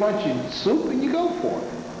give you a bunch of soup and you go for it.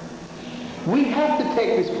 We have to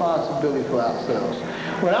take responsibility for ourselves.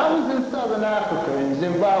 When I was in Southern Africa, in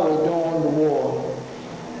Zimbabwe during the war,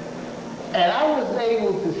 and I was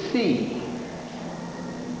able to see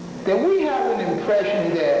that we have an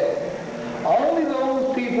impression that only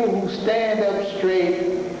those people who stand up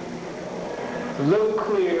straight, look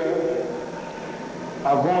clear,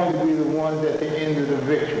 are going to be the ones at the end of the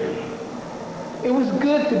victory. It was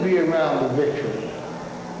good to be around the victory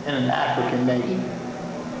in an African nation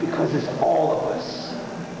because it's all of us.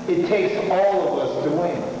 It takes all of us to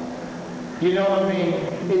win. You know what I mean?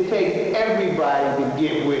 It takes everybody to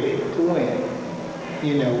get with it to win.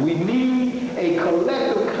 You know, we need a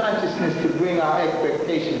collective consciousness to bring our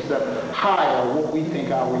expectations up higher, what we think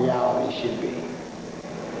our reality should be.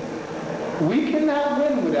 We cannot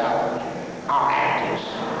win without our actors,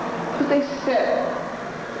 because they set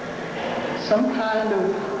some kind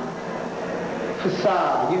of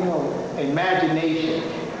facade, imagination.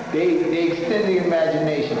 They extend the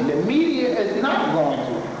imagination. The media is not going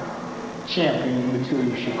to champion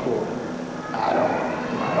mutulu shakur. I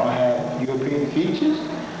don't have European features.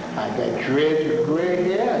 I got dreads with gray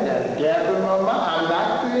hair. I got a gap in my mouth. I'm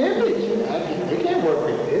not the image. They can't work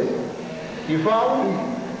with this. You follow me?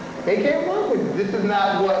 They can't work with this. This is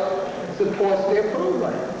not what supports their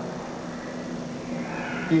program.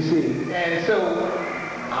 You see? And so,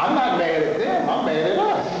 I'm not mad at them. I'm mad at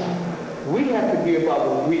us. We have to be about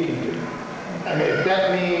what we can do. And if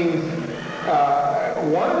that means,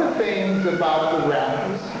 one of the things about the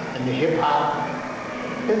rappers and the hip hop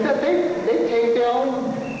is that they take their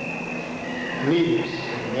own leaders,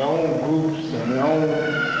 and their own groups, and their own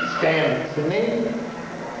standards, and they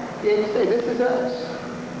say, this is us.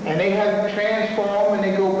 And they have to transform and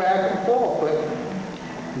they go back and forth,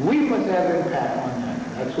 but we must have impact on them.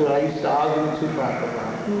 That's what I used to argue with Tupac about.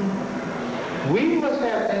 We must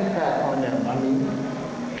have impact on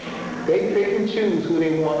them. They pick and choose who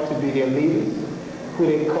they want to be their leaders, who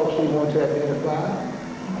they culturally want to identify.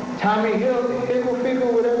 Tommy Hill,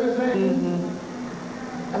 Fickle, whatever his name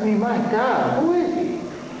is. My God, who is he?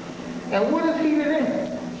 And what is he to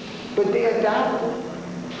them? But they adopted.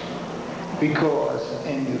 Because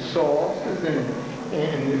in the sources and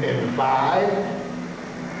Vibe,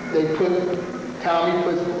 Tommy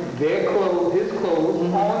puts his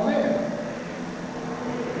clothes on them.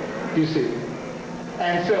 You see?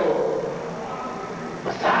 And so,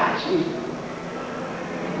 Versace,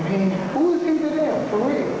 who is he to them, for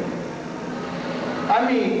real?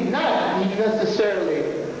 Not necessarily,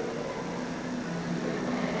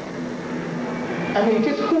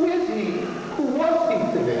 just who is he? Who was he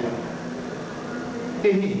to them?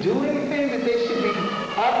 Did he do anything that they should be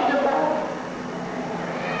happy about?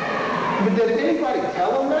 But did anybody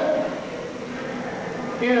tell them that?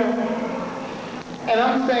 And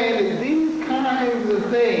I'm saying that these kinds of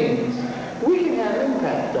things we can have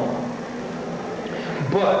impact on.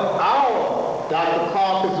 But our Dr.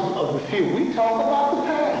 Clark is of the few. We talk about the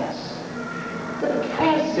past. The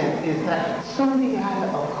present is not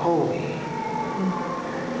Suliata Okoli,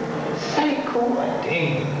 Sekou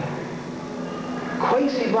Ading,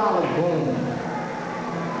 Kwesi Balagoon.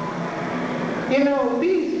 You know,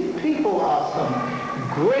 these people are some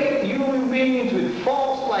great human beings with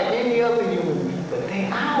faults like any other human being, but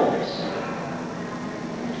they're ours.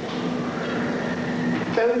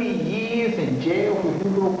 30 years in jail for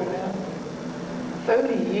you open up.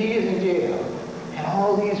 30 years in jail. And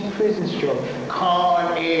all these prison strokes,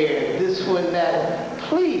 Con Air, this one, that.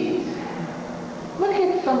 Please, look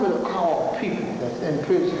at some of the called people that's in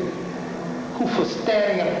prison who for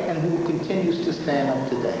standing up and who continues to stand up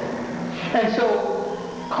today. And so,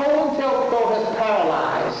 COINTELPRO has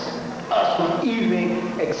paralyzed us from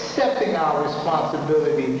even accepting our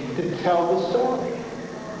responsibility to tell the story.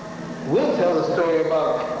 We'll tell the story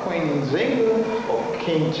about Queen Nzinga or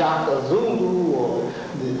King Chaka Zulu or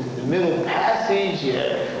the Middle Passage,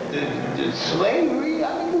 the slavery.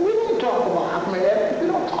 I mean, we don't talk about Ahmed Evans. We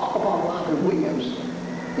don't talk about Robert Williams.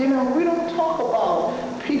 You know, we don't talk about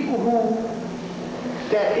people who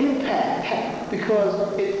that impact have,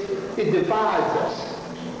 because it divides us.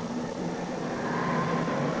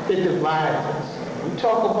 It divides us. We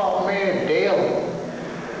talk about Mayor Daley.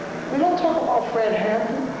 We don't talk about Fred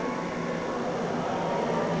Hampton.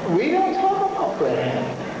 We don't talk about Fred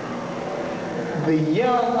Hampton. The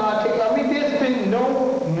young article, I mean, there's been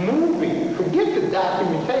no movie, forget the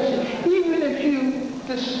documentation, even if you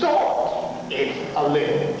distort it a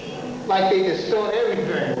little, like they distort everything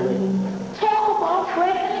a little. Talk about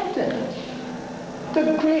Fred Hampton,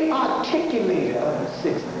 the great articulator of the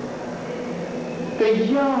 60s, the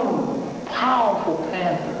young, powerful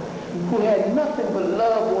Panther who had nothing but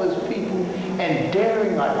love for his people and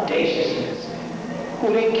daring audaciousness,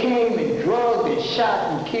 who they came and drugged and shot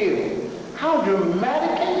and killed. How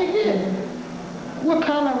dramatic can you get? What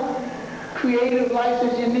kind of creative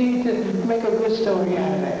license you need to make a good story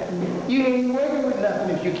out of that? You ain't working with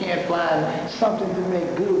nothing if you can't find something to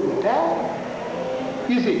make good with that.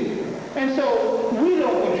 You see? And so we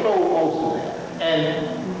don't control most of that.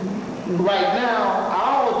 And right now,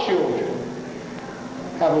 our children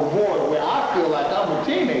have a void where I feel like I'm a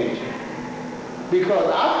teenager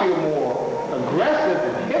because I feel more aggressive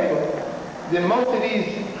and hipper than most of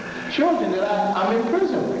these children that I'm in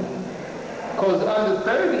prison with. Because under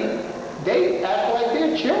 30, they act like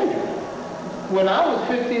they're children. When I was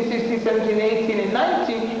 15, 16, 17, 18, and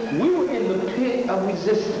 19, we were in the pit of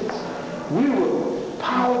resistance. We were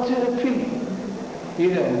power to the people.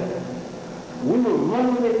 You know, we were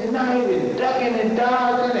running at night and ducking and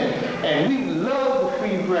dodging, and we loved the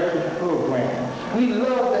free breakfast program. We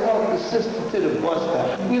loved to help the sister to the bus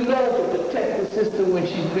stop. We loved to protect the sister when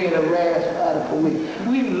she's being harassed by the police.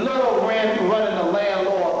 We loved running the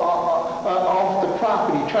landlord off the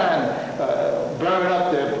property, trying to burn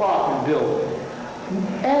up the apartment building.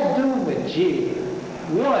 Abdul-Majid,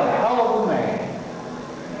 one hell of a man.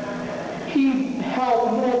 He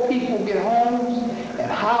helped more people get homes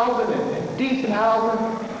and housing and decent housing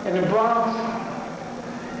in the Bronx.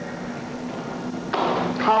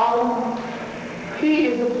 Harlem. He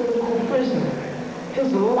is a political prisoner.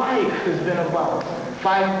 His life has been about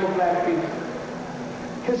fighting for black people.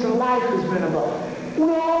 His life has been about, we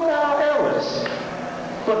all got our errors,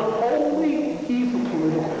 but wholly he's a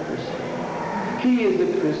political prisoner. He is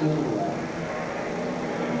a prisoner of war.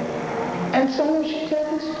 And someone should tell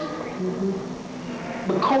this story.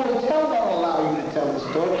 But COINTEL don't allow you to tell the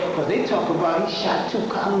story because they talk about he shot 2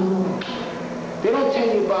 cops. They don't tell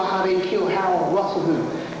you about how they killed Harold Russell,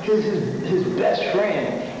 his best friend,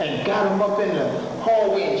 and got him up in the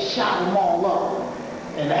hallway and shot them all up.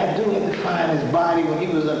 And that dude had to find his body when he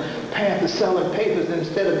was a Panther selling papers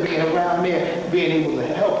instead of being around there, being able to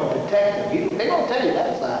help and protect him. They don't tell you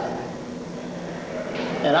that side of it.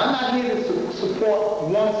 And I'm not here to support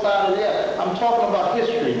one side or the other. I'm talking about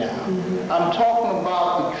history now. I'm talking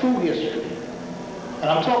about the true history. And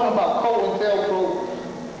I'm talking about COINTELPRO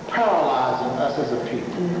paralyzing us as a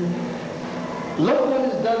people. Look what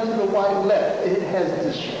it's done to the white left. It has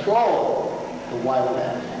destroyed the white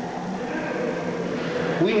left.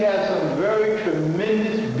 We have some very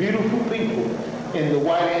tremendous, beautiful people in the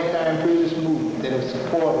white anti-imperialist movement that have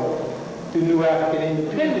supported the New African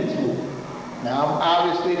Independence movement. Now,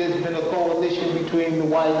 obviously, there's been a coalition between the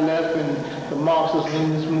white left and the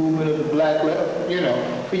Marxist-Leninist movement of the black left, you know,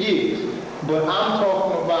 for years. But I'm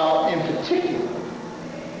talking about, in particular,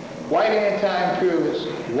 white anti-imperialists,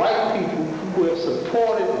 white people who have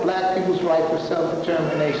supported black people's right for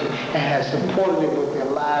self-determination and have supported it with their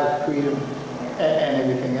lives, freedom, and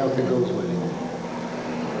everything else that goes with it.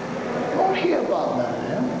 You don't hear about none of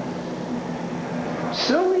them.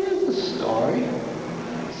 So here's the story.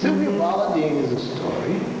 Sylvia Bolladine is a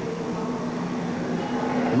story.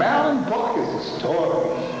 Marilyn Buck is a story.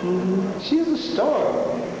 She's a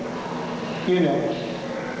story. You know.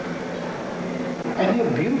 And they're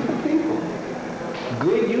beautiful people.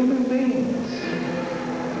 Good human beings.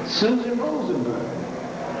 Susan Rosenberg.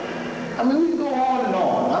 I mean, we can go on and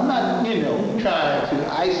on. I'm not, you know, trying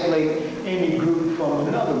to isolate any group from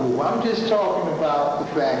another group. I'm just talking about the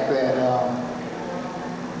fact that,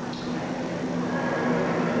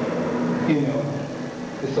 you know,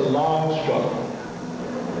 it's a long struggle.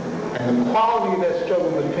 And the quality of that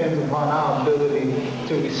struggle depends upon our ability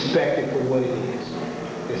to respect it for what it is.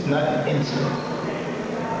 It's not an instant.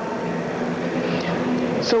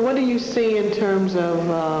 So what do you see in terms of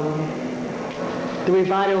the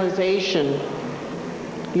revitalization,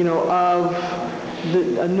 you know, of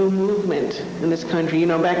a new movement in this country? You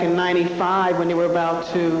know, back in '95 when they were about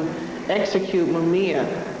to execute Mumia,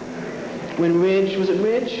 when Ridge, was it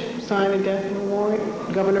Ridge, signed a death warrant?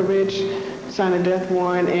 Governor Ridge signed a death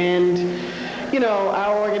warrant, and, you know,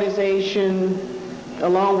 our organization,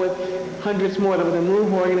 along with hundreds more of the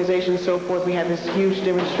MOVE organization and so forth, we had this huge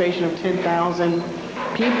demonstration of 10,000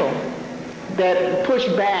 people that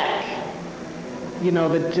pushed back, you know,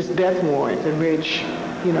 the just death warrant that Ridge,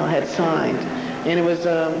 you know, had signed. And it was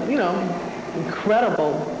a, you know,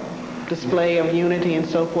 incredible display of unity and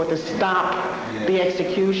so forth to stop the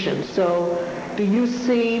execution. So do you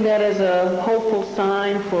see that as a hopeful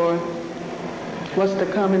sign for what's to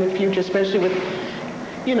come in the future, especially with,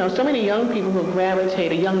 you know, so many young people who have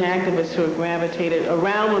gravitated, young activists who have gravitated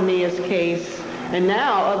around Mumia's case, and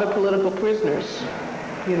now other political prisoners,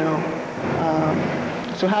 you know.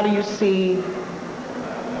 So how do you see,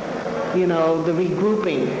 you know, the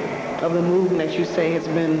regrouping of the movement that you say has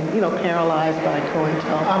been, you know, paralyzed by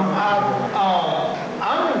COINTELPRO?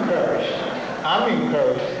 I'm encouraged. I'm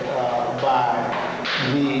encouraged by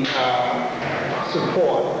the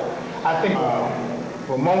support. I think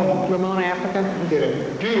Ramona Africa did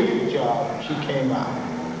a beautiful job when she came out.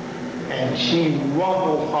 And she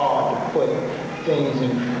rumbled hard to put things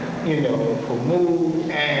in, you know, for MOVE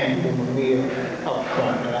and for Mumia up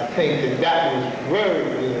front. And I think that that was very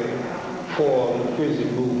good for the prison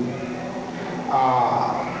movement.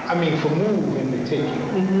 I mean, for MOVE in particular,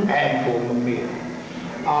 and for Mumia.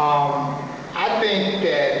 I think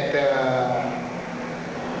that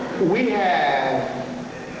we have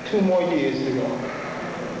 2 more years to go,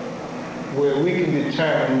 where we can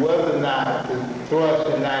determine whether or not the thrust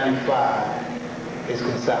in 95 is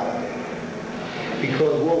consolidated.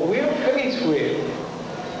 Because what we're faced with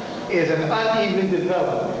is an uneven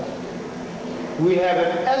development. We have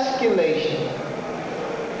an escalation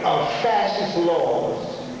of fascist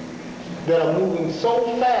laws that are moving so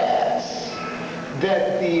fast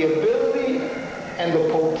that the ability and the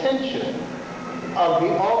potential of the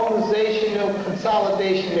organizational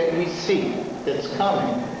consolidation that we see that's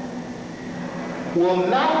coming will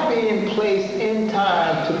not be in place in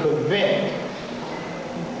time to prevent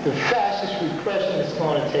the fascist repression that's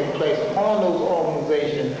going to take place on those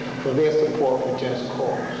organizations for their support for just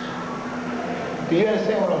cause. Do you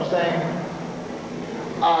understand what I'm saying?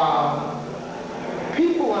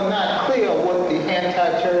 People are not clear what the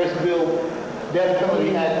Anti-Terrorist Bill Death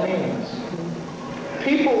Penalty Act means.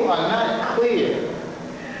 People are not clear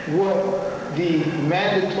what the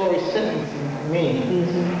mandatory sentencing means.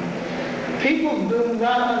 People do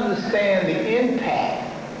not understand the impact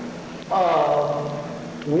of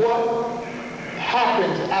what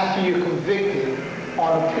happens after you're convicted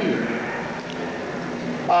on appeal.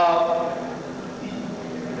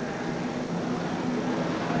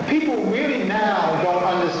 People really now don't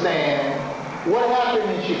understand what happened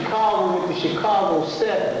in Chicago with the Chicago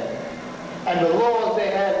 7, and the laws they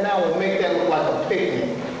have now will make that look like a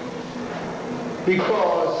picnic.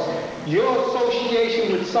 Because your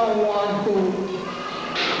association with someone who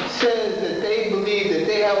says that they believe that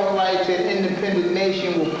they have a right to an independent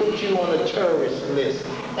nation will put you on a terrorist list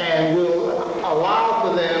and will allow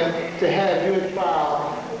for them to have your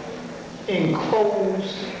trial in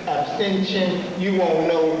closed abstention. You won't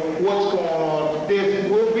know what's going on. There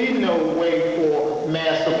will be no way for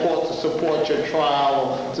mass support to support your trial,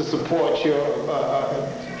 or to support your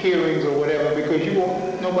hearings or whatever, because you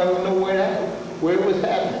won't. Nobody will know where it was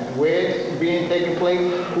happening, where it's being taken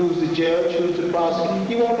place, who's the judge, who's the prosecutor.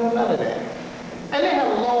 You won't know none of that. And they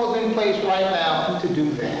have laws in place right now to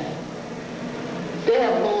do that. They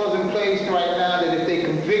have laws in place right now that if they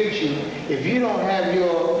convict you, if you don't have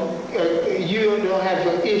your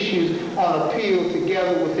issues on appeal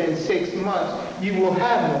together within 6 months, you will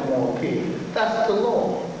have no more appeal. That's the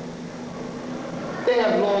law. They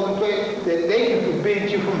have laws in place that they can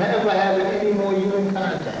forbid you from ever having any more human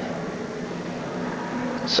contact.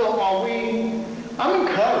 So I'm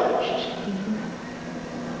encouraged.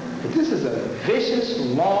 But this is a vicious,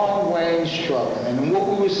 long-range struggle. And what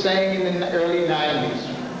we were saying in the early 90s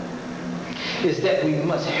is that we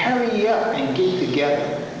must hurry up and get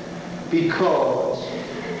together, because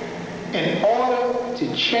in order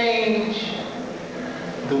to change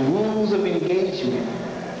the rules of engagement,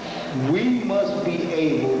 we must be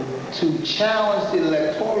able to challenge the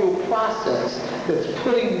electoral process that's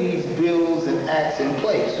putting these bills and acts in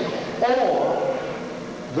place. Or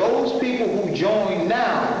those people who join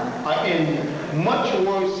now are in much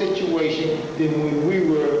worse situation than when we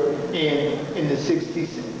were in the 60s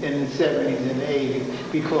and the 70s and the 80s,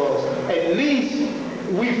 because at least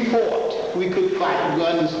we fought. We could fight. We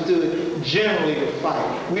understood generally the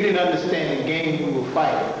fight. We didn't understand the game we were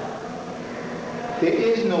fighting. There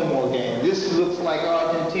is no more game. This looks like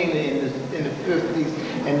Argentina in the 50s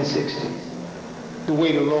and the 60s, the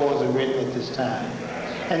way the laws are written at this time.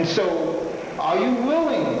 And so, are you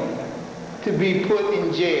willing to be put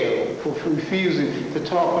in jail for refusing to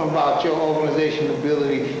talk about your organizational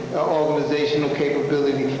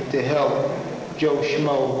capability to help Joe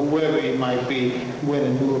Schmo, whoever he might be, win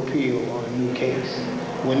a new appeal or a new case?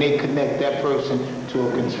 When they connect that person to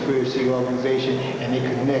a conspiracy organization and they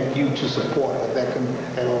connect you to support that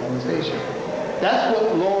organization. That's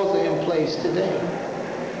what laws are in place today.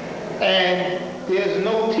 And there's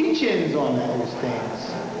no teachings on those things.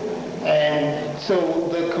 And so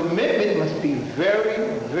the commitment must be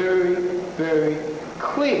very, very, very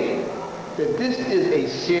clear that this is a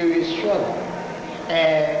serious struggle.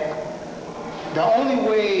 And the only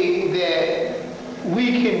way that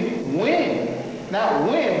we can win, not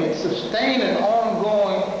win, but sustain an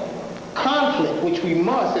ongoing conflict, which we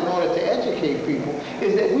must in order to educate people,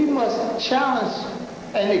 is that we must challenge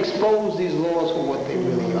and expose these laws for what they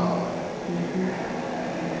really are.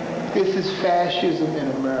 This is fascism in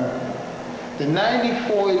America. The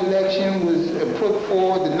 94 election was put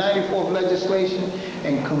forward, the 94th legislation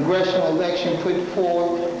and congressional election put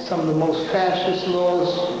forward some of the most fascist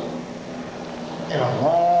laws in a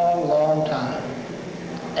long, long time.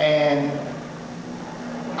 And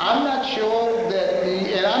I'm not sure that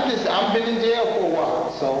I've been in jail for a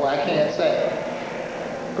while, so I can't say.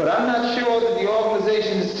 But I'm not sure that the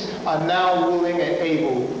organizations are now willing and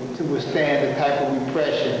able to withstand the type of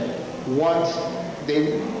repression once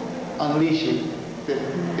they unleash it, that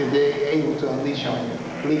they're able to unleash on you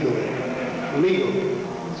legally.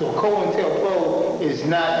 So COINTELPRO is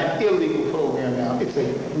not an illegal program now, it's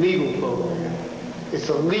a legal program. It's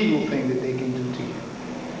a legal thing that they can do to you.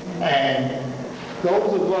 And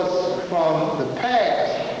those of us from the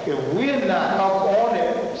past, if we're not up on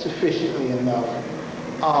it sufficiently enough,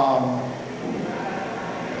 I'm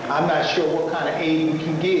not sure what kind of aid we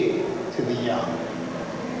can give to the young,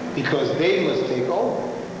 because they must take over.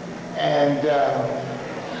 And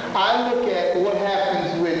I look at what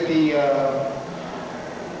happens with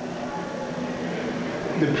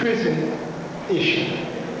the prison issue.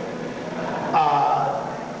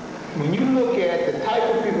 When you look at the type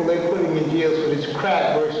of people they're putting in jails for this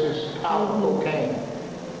crack versus powder cocaine,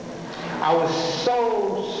 I was so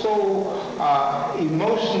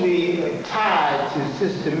emotionally tied to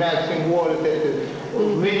Sister Maxine Waters at the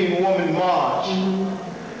Million Woman March.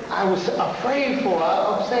 I was afraid for her.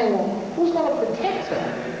 I'm saying, well, who's going to protect her?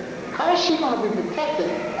 How is she going to be protected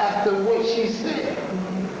after what she said?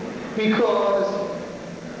 Because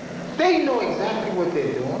they know exactly what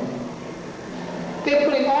they're doing. They're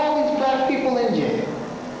putting all these black people in jail.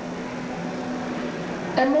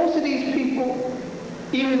 And most of these people,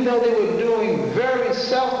 even though they were doing very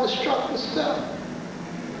self-destructive stuff,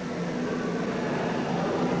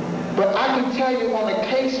 but I can tell you on a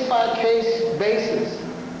case-by-case basis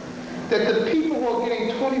that the people who are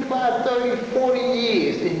getting 25, 30, 40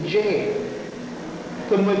 years in jail,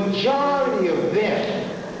 the majority of them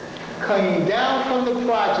coming down from the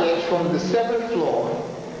projects from the 7th floor,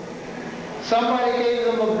 somebody gave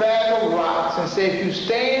them a bag of rocks and said, if you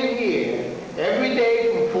stay in here every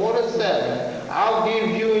day from 4 to 7, I'll give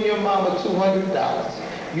you and your mama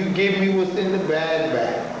 $200. You give me what's in the bag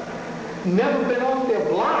back. Never been off their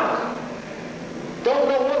block. Don't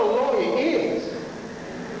know what a lawyer is.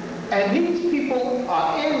 And these people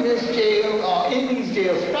are in this jail, in these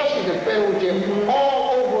jails, especially the federal jail,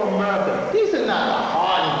 all over America. These are not the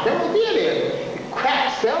hardened criminals. They're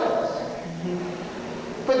crack sellers.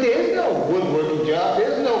 But there's no woodworking job,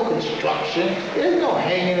 there's no construction, there's no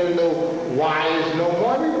hanging of no wires no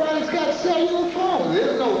more. Everybody's got cellular phones.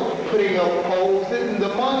 There's no putting up poles.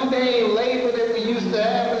 The mundane labor that we used to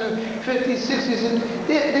have in 50s, 60s, and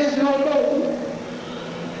there's no movement.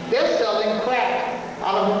 They're selling crack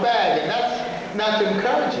out of a bag, and that's not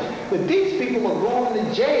encouraging. But these people are going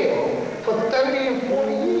to jail for 30 and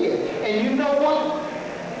 40 years. And you know what?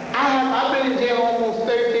 I've been in jail almost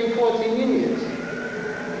 13, 14 years.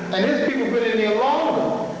 And there's people been in there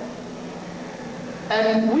longer.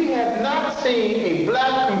 And we have not seen a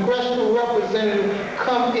black congressional representative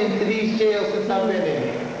come into these jails since I've been in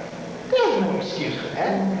here. There's no excuse for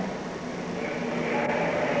that.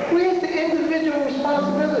 Where's the individual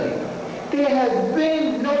responsibility? There has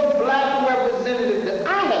been no black representative that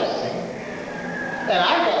I have seen. And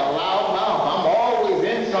I got a loud mouth. I'm always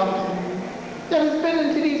in something. That has been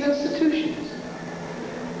into these institutions.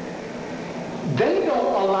 They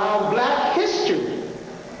don't allow black history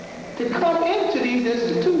to come into these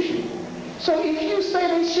institutions. So if you say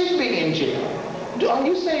they should be in jail, are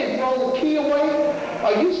you saying throw the key away?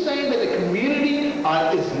 Are you saying that the community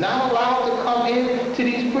is not allowed to come into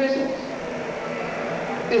these prisons?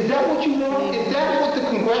 Is that what you want? Is that what the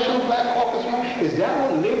Congressional Black Caucus wants? Is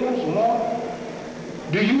that what liberals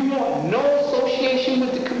want? Do you want no association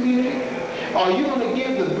with the community? Are you going to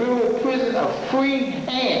give the Bureau of Prison a free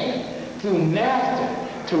hand through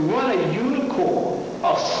NAFTA to run a unicorn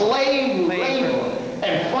of slave labor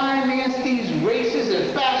and finance these racists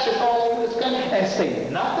and fascists all over this country and say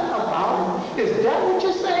nothing about it? Is that what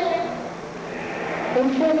you're saying?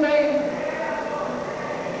 Informe,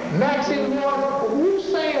 Maxine Ward, who's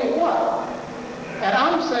saying what? And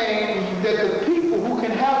I'm saying that the people who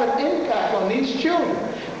can have an impact on these children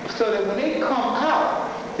so that when they come out,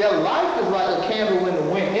 their life is like a candle in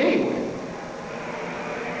the wind anyway.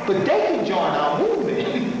 But they can join our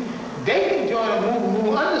movement. They can join a movement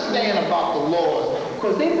who understand about the laws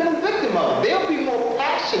because they've been a victim of it. They'll be more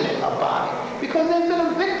passionate about it because they've been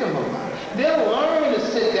a victim of it. They'll learn to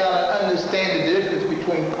sit down and understand the difference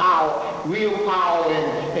between power, real power,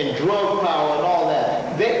 and drug power and all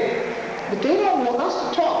that. But they don't want us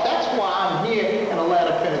to talk. That's why I'm here in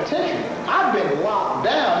Atlanta Penitentiary. I've been locked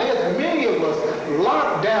down. There's many of us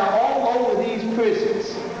locked down all over these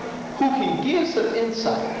prisons who can give some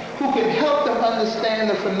insight, who can help them understand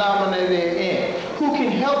the phenomena they're in, who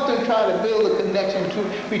can help them try to build a connection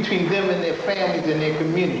between them and their families and their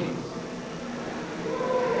communities.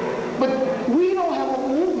 But we don't have a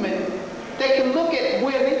movement that can look at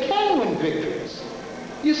where they can win victories.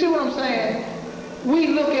 You see what I'm saying? We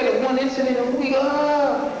look at it one incident and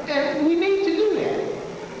and we need to do that.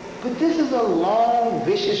 But this is a long,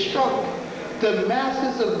 vicious struggle. The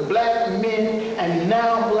masses of black men and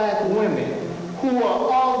now black women who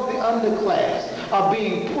are of the underclass are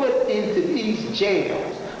being put into these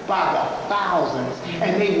jails by the thousands,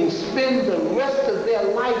 and they will spend the rest of their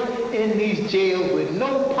life in these jails with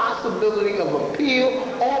no possibility of appeal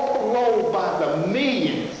or parole by the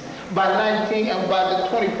millions by the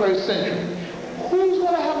 21st century. Who's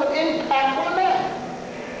going to have an impact on that?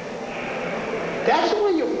 That's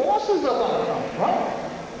where your forces are going to come from.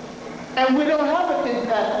 And we don't have an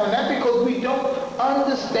impact on that because we don't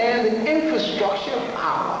understand the infrastructure of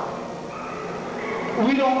power.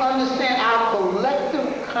 We don't understand our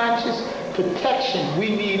collective conscious protection we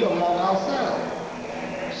need among ourselves.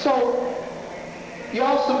 So,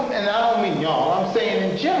 y'all, and I don't mean y'all, I'm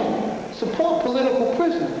saying in general, support political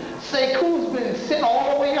prisoners. Shakur's been sent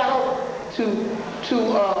all the way out to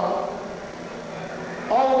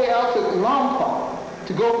Lompard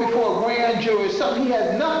to go before a grand jury, something he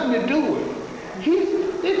has nothing to do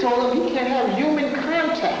with. They told him he can't have human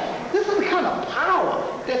contact. This is the kind of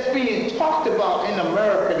power that's being talked about in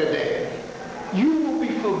America today. You will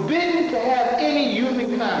be forbidden to have any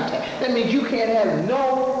human contact. That means you can't have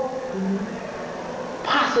no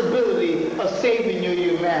possibility of saving your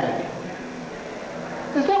humanity.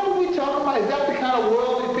 Is that what we're talking about? Is that the kind of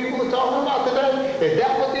world that people are talking about today? Is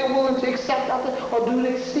that what they're willing to accept out there? Or do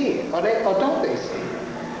they see it? Or don't they see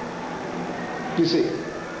it? You see?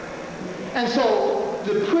 And so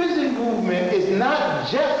the prison movement is not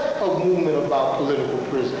just a movement about political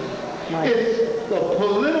prisoners. Right. It's the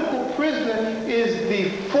political prisoner is the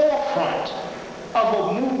forefront of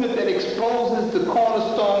a movement that exposes the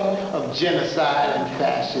cornerstone of genocide and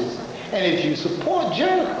fascism. And if you support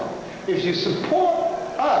Jericho, if you support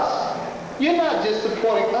us, you're not just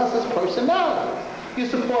supporting us as personalities. You're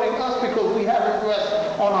supporting us because we haven't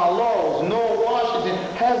rested on our laurels. Noah Washington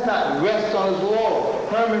has not rested on his laurels.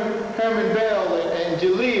 Herman Bell and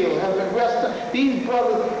Jaleel haven't rested. These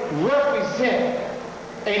brothers represent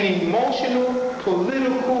an emotional,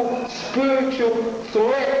 political, spiritual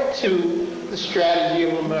threat to the strategy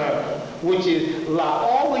of America, which is lock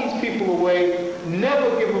all these people away,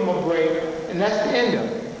 never give them a break, and that's the end of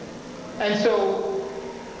it. And so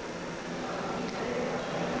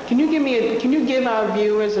Can you give our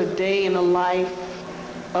viewers a day in the life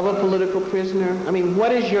of a political prisoner? I mean,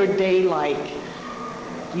 what is your day like?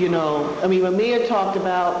 You know, I mean, Amir talked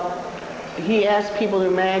about, he asked people to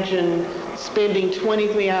imagine spending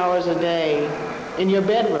 23 hours a day in your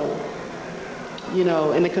bedroom, you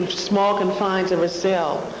know, in the small confines of a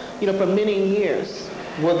cell, you know, for many years.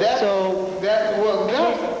 Well, that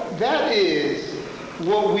is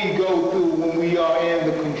what we go through when we are in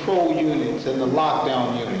the control units and the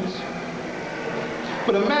lockdown units.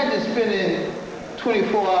 But imagine spending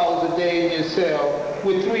 24 hours a day in your cell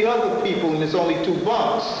with 3 other people and there's only 2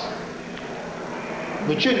 bunks.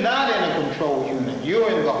 But you're not in a control unit. You're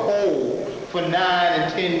in the hole for 9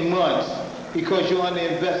 and 10 months because you're under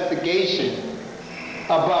investigation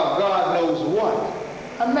about God knows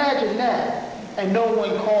what. Imagine that. And no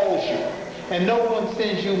one calls you. And no one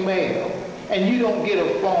sends you mail. And you don't get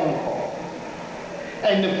a phone call.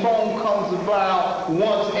 And the phone comes about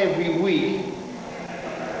once every week.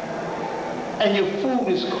 And your food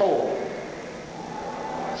is cold.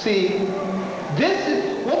 See, this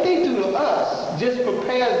is what they do to us, just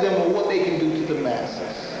prepares them with what they can do to the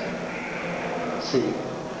masses. See,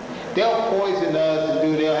 they'll poison us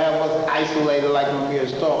and they'll have us isolated like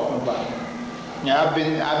Amir's talking about. Now, if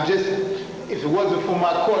it wasn't for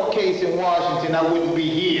my court case in Washington, I wouldn't be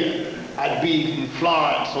here. I'd be in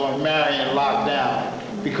Florence or in Marion locked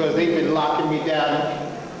down because they've been locking me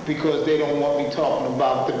down because they don't want me talking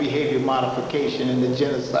about the behavior modification and the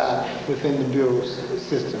genocide within the Bureau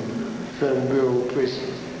system, Federal Bureau of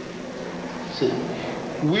Prisons. See,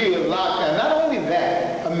 we are locked down. Not only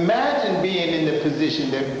that, imagine being in the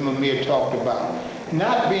position that Mamir talked about,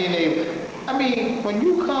 not being able, I mean, when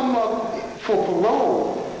you come up for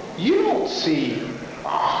parole, you don't see a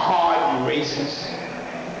hardened racist.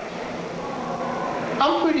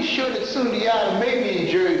 I'm pretty sure that Sundiata, maybe in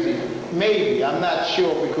Jersey, maybe, I'm not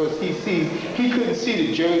sure because he couldn't see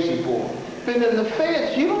the Jersey boy. But in the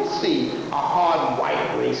feds, you don't see a hardened white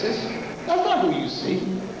racist. That's not who you see.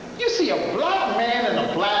 You see a black man and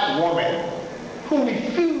a black woman who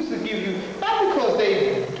refuse to give you, not because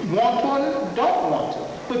they want to or don't want to,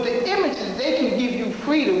 but the images they can give you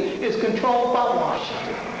freedom is controlled by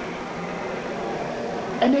Washington.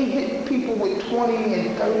 And they hit people with 20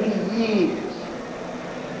 and 30 years.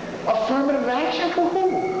 Affirmative action for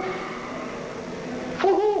who?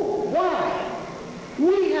 For who? Why?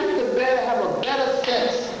 We have to have a better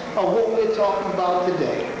sense of what we're talking about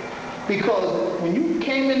today. Because when you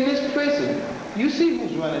came in this prison, you see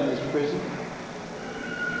who's running this prison.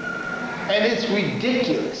 And it's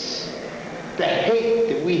ridiculous, the hate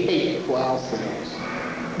that we hate for ourselves.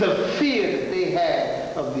 The fear that they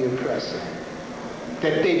have of the oppressor.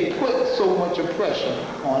 That they put so much oppression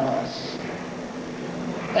on us.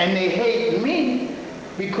 And they hate me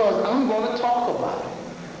because I'm going to talk about it.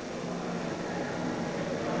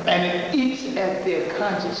 And it eats at their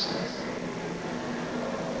consciousness.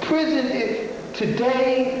 Prison is,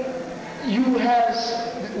 today, you have,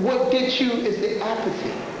 what gets you is the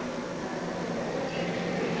apathy.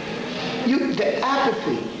 The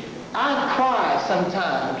apathy. I cry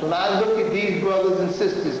sometimes when I look at these brothers and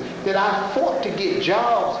sisters that I fought to get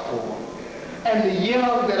jobs for. And the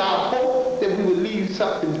young that I hope that we would leave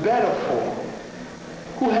something better for,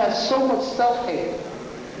 who have so much self-hate,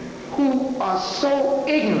 who are so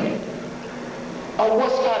ignorant of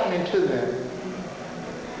what's happening to them,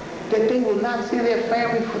 that they will not see their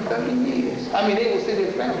family for 30 years. I mean, they will see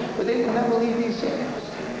their family, but they will never leave these jails.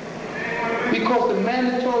 Because the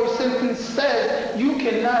mandatory sentence says you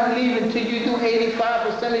cannot leave until you do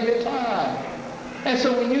 85% of your time. And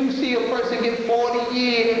so when you see a person get 40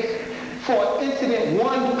 years, for an incident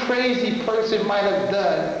one crazy person might have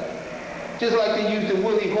done, just like they used the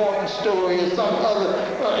Willie Horton story or some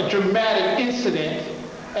other dramatic incident,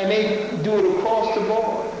 and they do it across the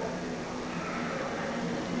board.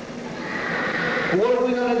 What are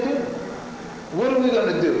we going to do? What are we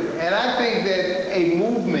going to do? And I think that a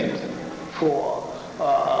movement for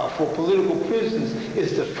political prisons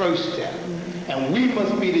is the first step. And we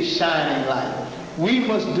must be the shining light. We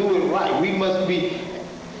must do it right. We must be,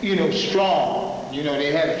 strong.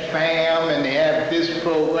 They have FAM and they have this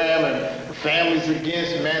program and Families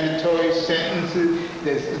Against Mandatory Sentences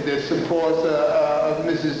that supports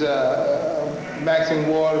Mrs. Maxine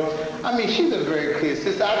Waters. I mean, she's a very clear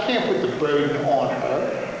sister. I can't put the burden on her.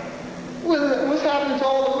 What's happening to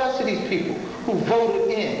all the rest of these people who voted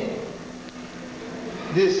in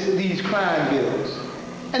these crime bills?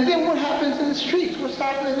 And then what happens in the streets? What's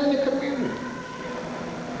happening in the community?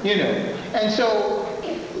 And so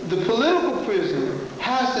the political prisoner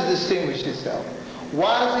has to distinguish itself.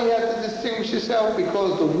 Why does he have to distinguish himself?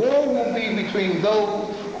 Because the war will be between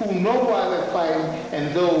those who know why they're fighting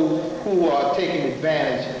and those who are taking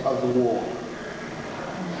advantage of the war.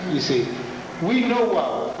 You see, we know why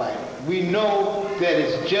we're fighting. We know that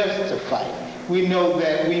it's just to fight. We know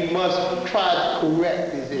that we must try to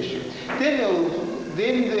correct these issues. Then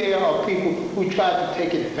there are people who try to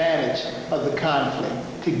take advantage of the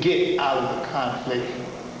conflict to get out of the conflict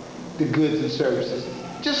the goods and services,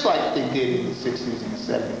 just like they did in the 60s and the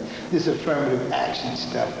 70s. This affirmative action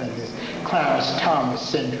stuff and this Clarence Thomas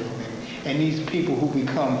syndrome and these people who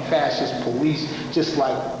become fascist police just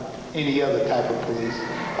like any other type of police.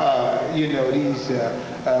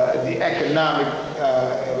 The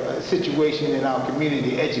economic situation in our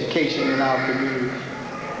community, education in our community.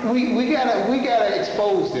 We gotta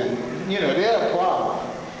expose them. They're a problem.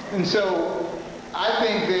 And so I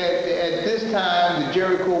think that at this time the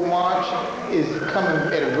Jericho March is coming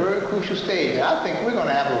at a very crucial stage. I think we're going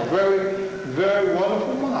to have a very, very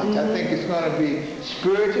wonderful march. I think it's going to be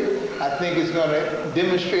spirited. I think it's going to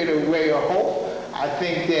demonstrate a ray of hope. I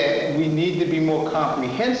think that we need to be more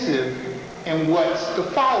comprehensive in what's to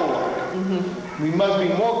follow. We must be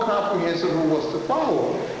more comprehensive in what's to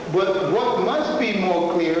follow. But what must be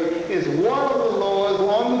more clear is what are the laws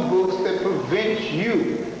on the books that prevent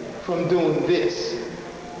you from doing this.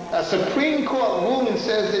 A Supreme Court ruling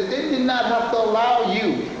says that they did not have to allow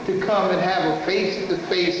you to come and have a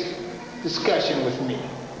face-to-face discussion with me.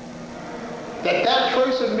 That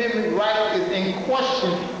First Amendment right is in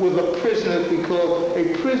question with a prisoner because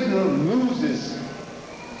a prisoner loses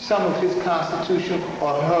some of his constitutional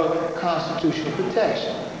or her constitutional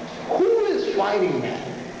protection. Who is fighting that?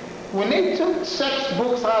 When they took sex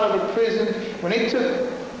books out of the prison, when they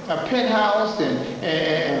took a Penthouse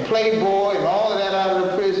and Playboy and all of that out of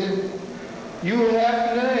the prison, Hugh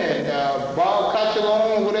Hefner and Bob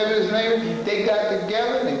Cacciolone, whatever his name, they got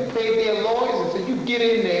together and they paid their lawyers and said, you get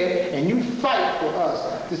in there and you fight for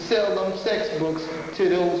us to sell them sex books to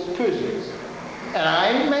those prisoners. And I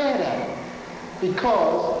ain't mad at them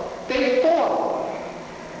because they fought.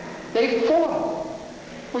 They fought.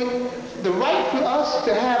 The right for us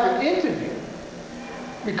to have an interview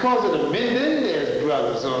because of the Menendez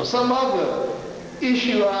brothers or some other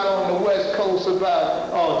issue out on the West Coast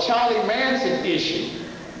about Charlie Manson issue.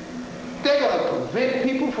 They're going to prevent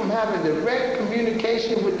people from having direct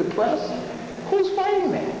communication with the press? Who's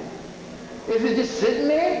fighting that? Is it just sitting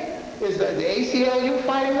there? Is the ACLU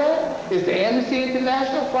fighting that? Is the Amnesty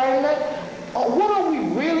International fighting that? Or what are we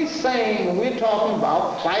really saying when we're talking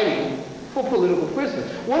about fighting for political prisoners?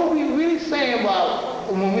 What are we really saying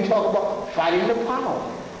about when we talk about fighting the power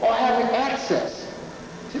or having access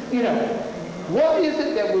to, what is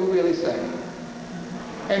it that we're really saying?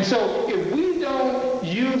 And so if we don't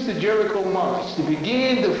use the Jericho March to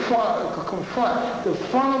begin to confront the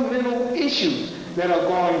fundamental issues that are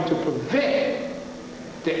going to prevent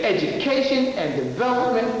the education and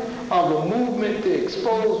development of a movement to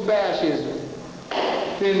expose fascism,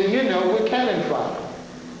 then, we're cannon fodder.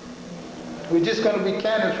 We're just going to be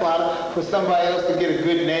cannon fodder for somebody else to get a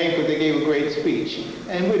good name because they gave a great speech.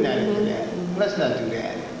 And we're not into that. Let's not do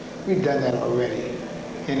that. We've done that already.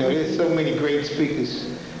 There's so many great speakers.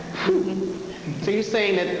 So you're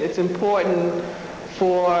saying that it's important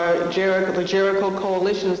for the Jericho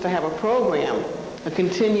coalitions to have a program, a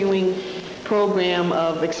continuing program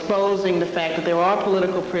of exposing the fact that there are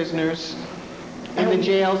political prisoners in the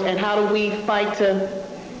jails, and how do we fight to,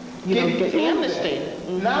 get amnesty?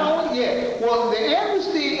 Now, well, the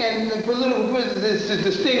amnesty and the political prisoners is to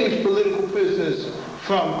distinguish political prisoners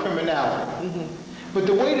from criminality. But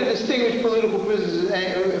the way to distinguish political prisoners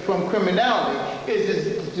from criminality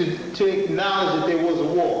is to acknowledge that there was a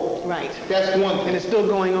war. Right. That's one thing. And it's still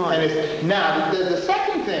going on. Now, the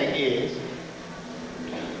second thing is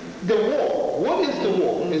the war. What is the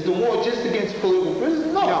war? Is the war just against political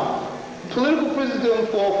prisoners? No. Political prisoners don't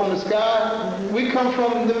fall from the sky. We come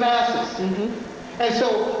from the masses. And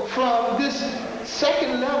so from this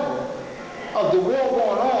second level of the war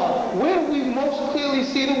going on, where do we most clearly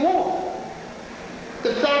see the war?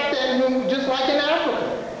 The fact that, just like in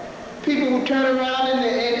Africa, people would turn around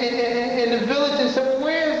in the village and say, well,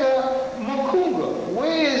 where's Makunga?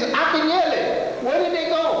 Where's Akinyele? Where did they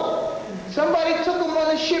go? Somebody took them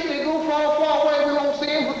on a ship. They go far, far away. We don't see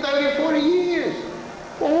them for 30 or 40 years.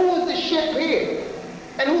 Well, who is the ship here?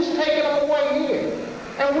 And who's taking them away here?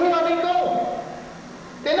 And where are they going?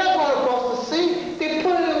 They're not going across the sea. They're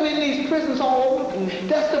putting them in these prisons all over.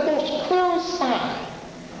 That's the most clearest sign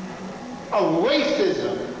of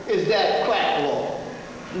racism, is that crack law.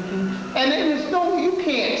 And there's you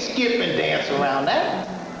can't skip and dance around that.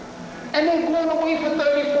 And they're going away for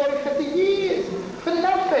 30, 40, 50 years for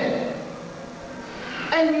nothing.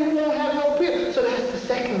 And you won't have no peace. So So that's the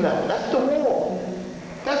second level. That's the war.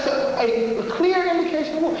 That's a clear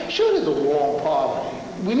indication of war. Sure, there's a war on poverty.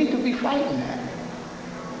 We need to be fighting that.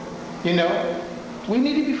 You know? We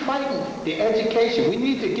need to be fighting the education. We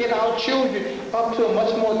need to get our children up to a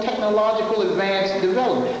much more technological advanced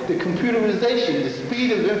development. The computerization, the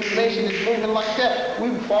speed of information is moving like that.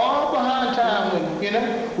 We're far behind time when, you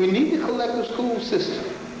know, we need the collective school system.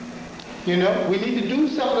 You know, we need to do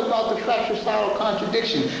something about the fratricidal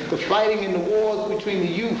contradiction, the fighting and the wars between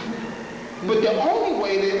the youth. But the only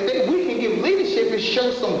way that we can give leadership is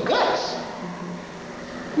show some guts.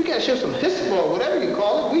 We got to show some history or whatever you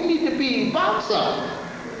call it. We need to be about something.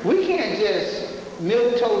 We can't just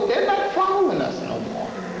milk-toast. They're not following us no more.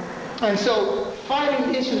 And so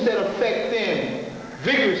fighting issues that affect them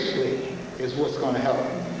vigorously is what's going to help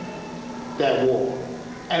that war.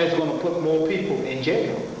 And it's going to put more people in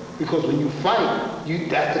jail. Because when you fight,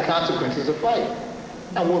 that's the consequences of fighting.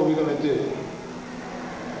 And what are we going to do?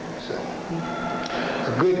 So,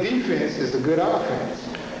 a good defense is a good offense.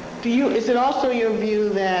 Is it also your view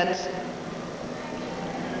that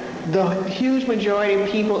the huge majority of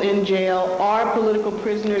people in jail are political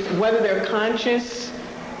prisoners, whether they're conscious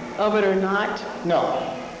of it or not?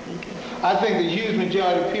 No. I think the huge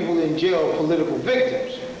majority of people in jail are political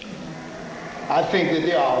victims. I think that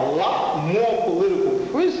there are a lot more political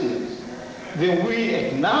prisoners than we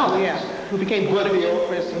acknowledge. Yeah, who became political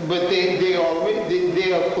prisoners. But they are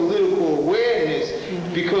political awareness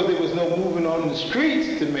because there was no movement on the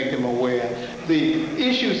streets to make them aware. The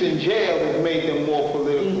issues in jail have made them more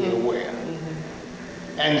politically aware.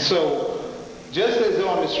 And so, just as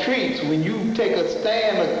on the streets, when you take a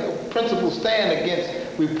stand, a principled stand against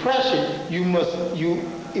repression, you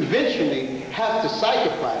eventually have to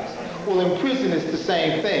sacrifice. Well, in prison, it's the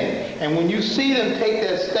same thing. And when you see them take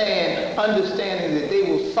that stand, understanding that they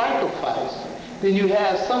will sacrifice, then you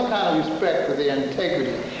have some kind of respect for their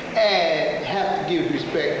integrity and have to give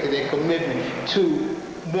respect to their commitment to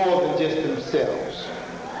more than just themselves.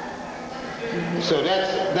 So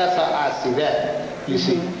that's how I see that, you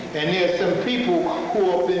see. And there are some people who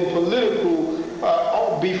have been political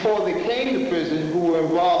before they came to prison who were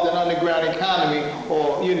involved in underground economy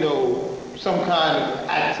or, you know, some kind of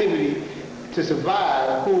activity to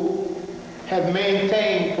survive, who have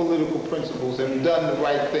maintained political principles and done the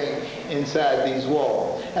right thing inside these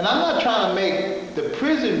walls. And I'm not trying to make the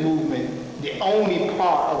prison movement the only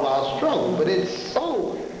part of our struggle, but it's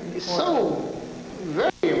so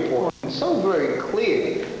very important, so very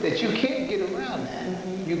clear that you can't get around that.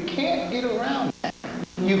 You can't get around that.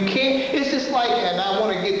 You can't, it's just like, and I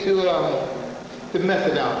want to get to the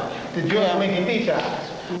methadone, the drug-linking detox.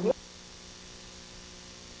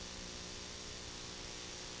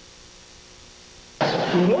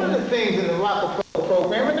 One of the things in the Rockefeller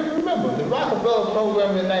program, and remember, the Rockefeller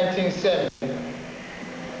program in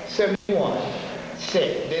 1971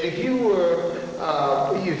 said that if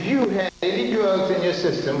you had any drugs in your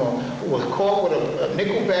system or was caught with a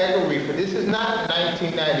nickel bag of reefer, this is not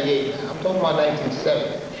 1998, I'm talking about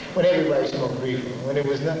 1970, when everybody smoked reefer, when it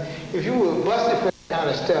was not, if you were busted for that kind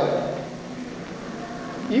of stuff,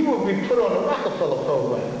 you would be put on the Rockefeller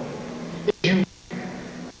program. If you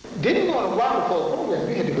didn't go on the Rockefeller program,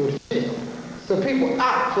 you had to go to jail. So people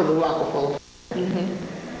opt for the Rockefeller program.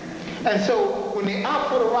 And so when they opt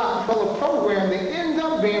for the Rockefeller program, they end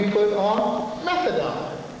up being put on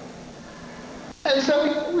methadone. And so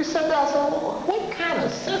we said to ourselves, well, what kind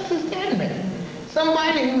of sense does that make?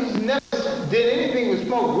 Somebody who's never did anything with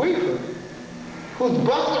smoke reefer, who's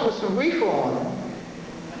busted with some reefer on them,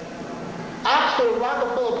 opts for the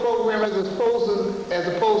Rockefeller program as opposed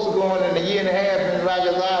to going in a year and a half in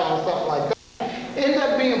Rikers Island or something like that, ends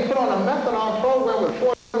up being put on a methadone program with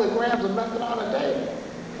 40 milligrams of methadone a day.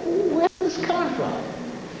 Where is this coming from?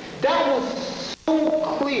 That was so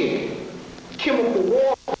clear, chemical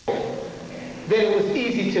warfare, that it was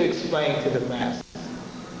easy to explain to the masses.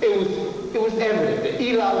 It was evident that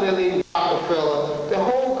Eli Lilly, Rockefeller, the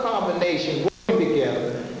whole combination working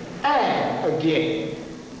together, and again,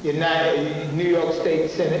 New York State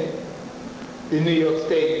Senate, the New York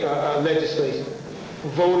State legislature,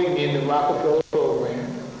 voting in the Rockefeller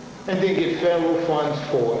program, and then get federal funds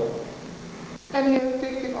for it. And they're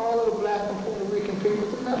addicting all of the black and Puerto Rican people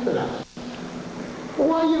to methadone. Well,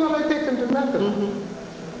 why are you going to addict them to methadone?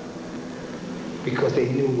 Because they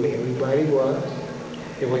knew where everybody was.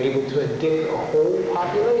 They were able to addict a whole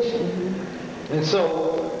population. And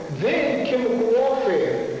so then chemical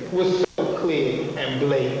warfare was so clear and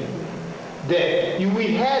blatant that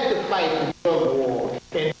we had to fight the drug war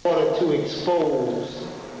in order to expose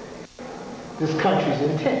this country's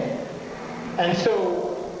intent. And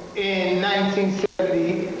so in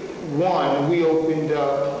 1971, 1971, we opened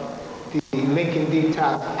up the Lincoln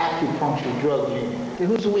Detox Acupuncture Drug Unit. And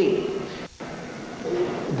who's we?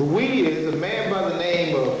 The we is a man by the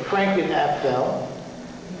name of Franklin Apfel,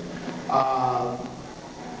 a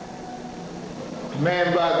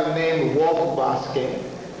man by the name of Walter Bosque,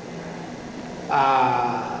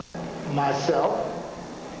 myself,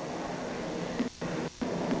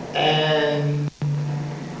 and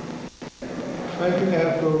Franklin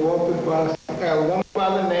Apfel, Walter Bosque, a woman by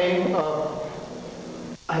the name of,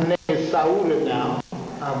 her name is Saúda now,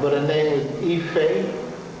 but her name is Ife,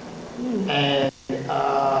 and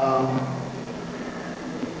I'm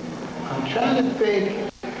trying to think,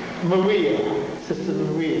 Maria, Sister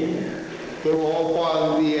Maria. They were all part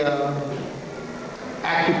of the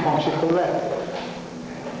acupuncture collective,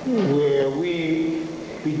 where we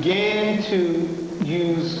began to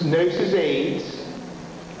use nurses' aides,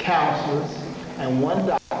 counselors, and one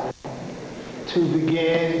doctor to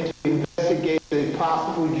begin to investigate the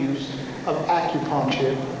possible use of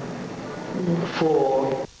acupuncture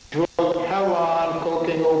for drug, heroin,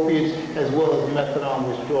 cocaine, opiates, as well as methadone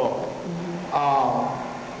withdrawal.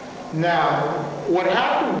 Now, what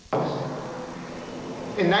happened was,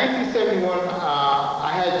 in 1971,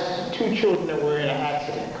 I had 2 children that were in an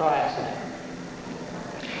accident, car accident.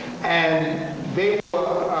 And they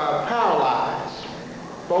were paralyzed.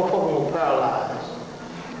 Both of them were paralyzed.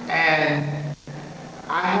 And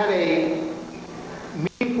I had a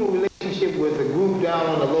meaningful relationship with a group down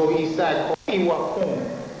on the Lower East Side called Iwakun,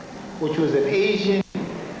 which was an Asian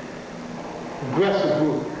aggressive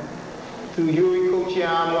group, through Yuri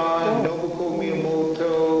Kochiyama, Nobuko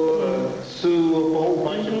Miyamoto, Sue, a whole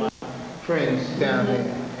bunch of my friends down there.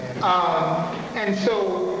 And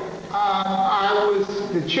so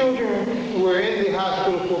the children were in the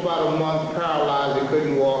hospital for about a month, paralyzed, they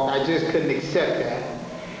couldn't walk. I just couldn't accept that.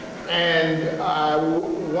 And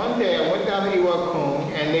one day I went down to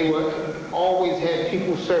Iwakun, and they always had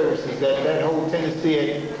people services. That whole tendency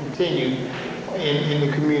had continued in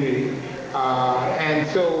the community. And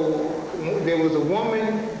so there was a woman,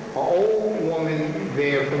 an old woman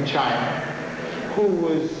there from China, who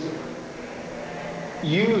was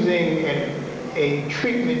using a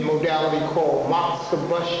treatment modality called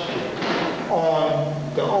moxibustion on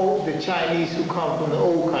the Chinese who come from the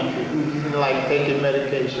old country, who didn't like taking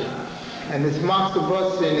medication. And this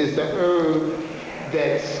moxibustion is the herb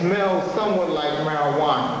that smells somewhat like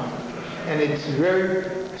marijuana. And it's very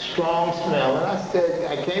strong smell. And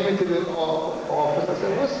I came into the office, I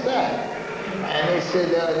said, what's that? And they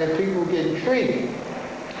said that people getting treated.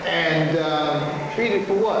 And treated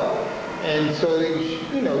for what? And so they,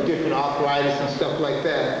 different arthritis and stuff like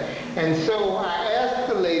that. And so I asked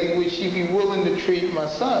the lady, would she be willing to treat my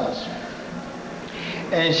sons?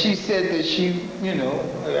 And she said that she,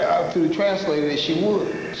 through the translator, that she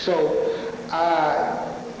would. So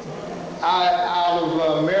out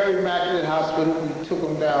of Mary Immaculate Hospital, we took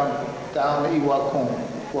them down to Iwakun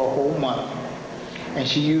for a whole month. And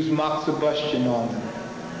she used moxibustion on them.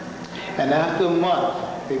 And after a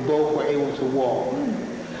month, they both were able to walk.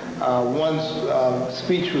 One's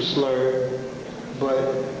speech was slurred,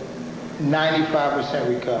 but 95%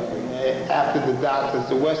 recovery. After the doctors,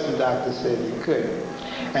 the Western doctors said they couldn't.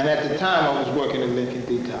 And at the time, I was working at Lincoln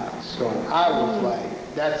Detox. So I was like,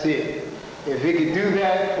 that's it. If he could do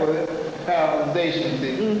that for the paralyzation,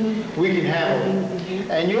 then we can handle it.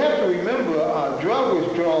 And you have to remember, drug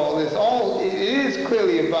withdrawal it is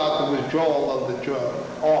clearly about the withdrawal of the drug,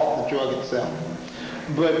 off the drug itself.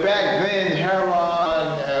 But back then,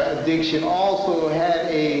 heroin addiction also had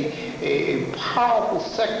a powerful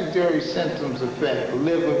secondary symptoms effect: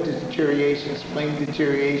 liver deterioration, spleen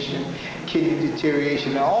deterioration, kidney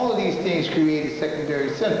deterioration. Now, all of these things created secondary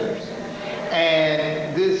symptoms.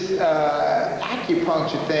 And this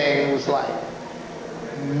acupuncture thing was like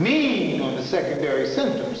mean on the secondary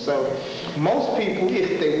symptoms. So most people,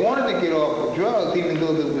 if they wanted to get off of drugs, even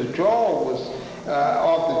though the withdrawal was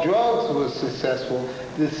off the drugs was successful,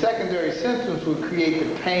 the secondary symptoms would create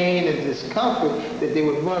the pain and discomfort that they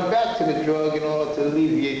would run back to the drug in order to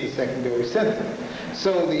alleviate the secondary symptoms.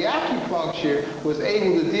 So the acupuncture was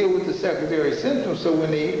able to deal with the secondary symptoms, so when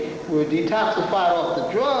they were detoxified off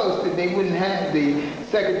the drugs, that they wouldn't have the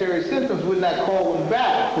secondary symptoms, would not call them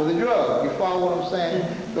back for the drug. You follow what I'm saying?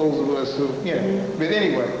 Those of us who, But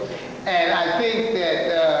anyway, and I think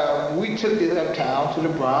that we took it uptown to the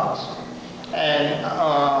Bronx, and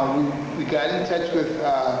we got in touch with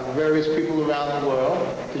various people around the world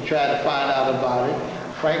to try to find out about it.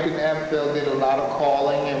 Franklin Apfel did a lot of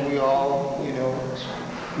calling, and we all,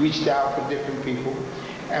 reached out for different people.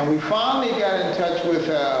 And we finally got in touch with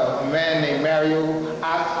a man named Mario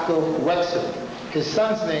Oscar Wetzel, His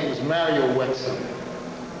son's name was Mario Wetzel.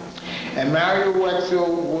 And Mario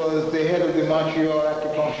Wetzel was the head of the Montreal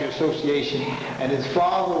Acupuncture Association, and his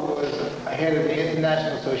father was head of the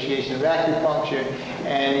International Association of Acupuncture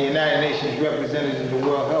and the United Nations representative of the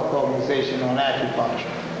World Health Organization on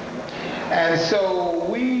acupuncture. And so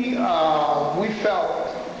we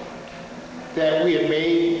felt that we had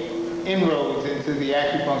made inroads into the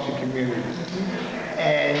acupuncture community.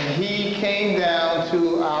 And he came down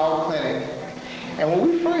to our clinic, and when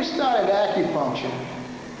we first started acupuncture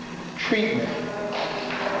treatment,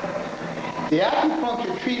 the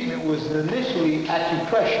acupuncture treatment was initially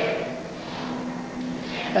acupressure.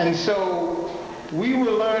 And so we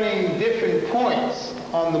were learning different points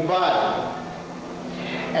on the body.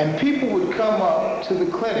 And people would come up to the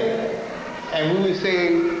clinic and we would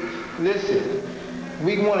say, listen,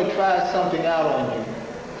 we want to try something out on you.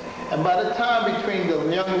 And by the time between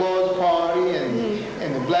the Young Lords Party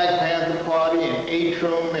and the Black Panther Party and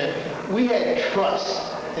Atrium, and we had trust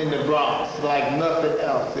in the Bronx like nothing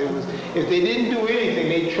else. It was, if they didn't do anything,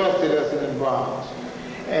 they trusted us in the Bronx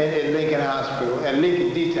and at Lincoln Hospital, and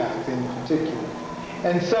Lincoln Detox in particular.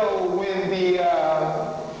 And so when the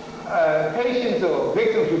patients or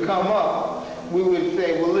victims would come up, we would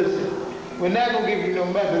say, well, listen, we're not going to give you no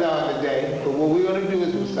methadone today, but what we're going to do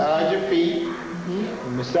is massage your feet,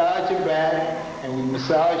 we massage your back, and we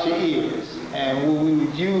massage your ears. And what we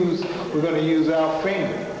would use, we're going to use our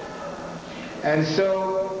finger. And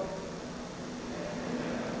so,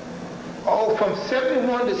 from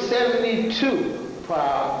 71 to 72,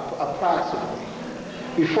 approximately,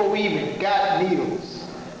 before we even got needles,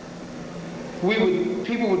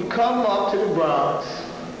 people would come up to the Bronx,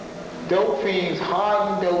 dope fiends,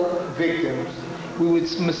 hardened dope victims. We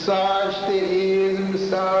would massage their ears and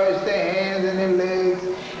massage their hands and their legs,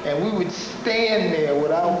 and we would stand there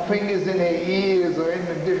with our fingers in their ears or in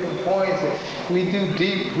the different points, and we'd do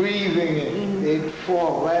deep breathing, and they'd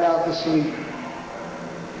fall right out to sleep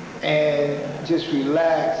and just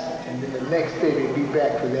relax, and then the next day they'd be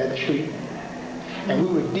back for that treatment. And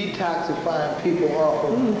we were detoxifying people off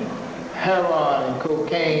of heroin and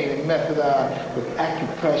cocaine and methadone with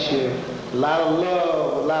acupressure, a lot of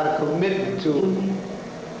love, a lot of commitment to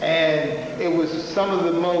it. And it was some of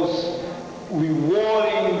the most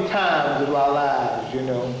rewarding times of our lives, you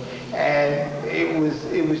know. And it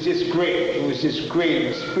was just great. It was just great. It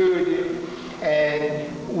was spirited. And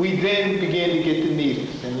we then began to get the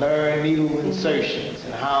needles and learn needle insertions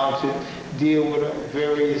and how to deal with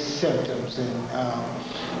various symptoms. And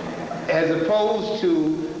as opposed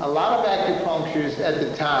to a lot of acupuncturists at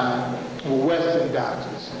the time were Western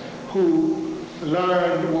doctors who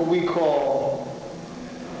learned what we call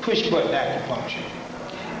push-button acupuncture.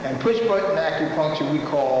 And push-button acupuncture, we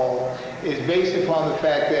call, is based upon the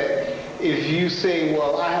fact that if you say,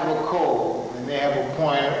 well, I have a cold, and they have a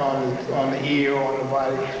point on the ear or on the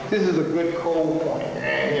body, this is a good cold point.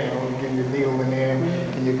 And, you know, you get your needle in there,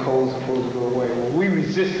 and your cold's supposed to go away. Well, we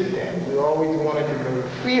resisted that. We always wanted to know the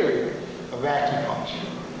theory of acupuncture.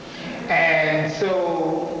 And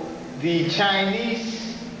so the Chinese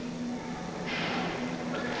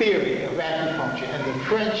theory of acupuncture and the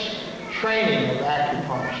French training of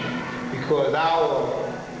acupuncture, because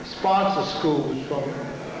our sponsor school was from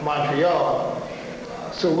Montreal,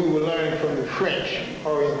 so we were learning from the French,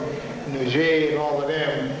 or Noger and all of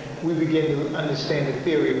them, we began to understand the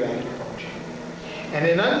theory of acupuncture. And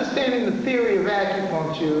in understanding the theory of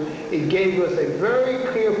acupuncture, it gave us a very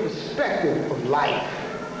clear perspective of life.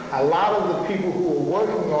 A lot of the people who were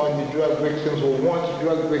working on the drug victims were once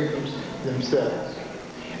drug victims themselves.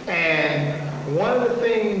 And one of the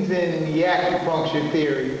things in the acupuncture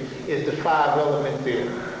theory is the 5-element theory.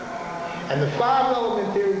 And the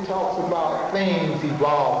 5-element theory talks about things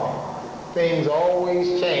evolving. Things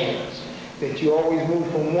always change. That you always move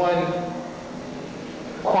from one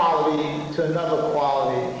quality to another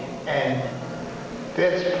quality. And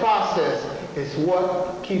this process is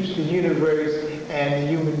what keeps the universe and the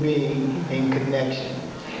human being in connection.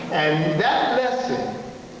 And that lesson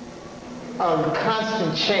of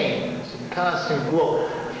constant change, constant growth,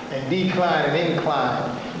 and decline and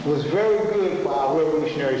incline was very good for our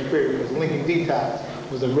revolutionary spirit, because Lincoln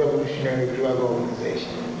Detox was a revolutionary drug organization.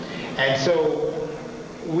 And so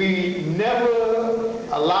we never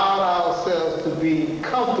allowed ourselves to be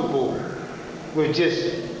comfortable with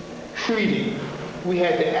just treating. We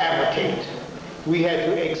had to advocate. We had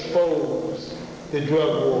to expose the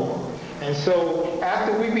drug war. And so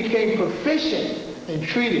after we became proficient in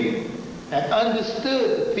treating and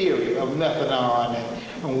understood the theory of methadone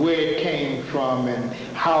and where it came from and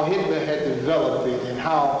how Hitler had developed it and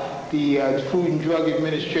how the Food and Drug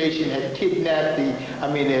Administration had kidnapped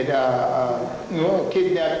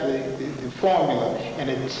kidnapped the formula and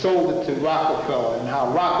had sold it to Rockefeller, and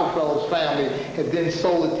how Rockefeller's family had then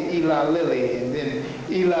sold it to Eli Lilly, and then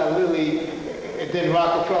Eli Lilly, and then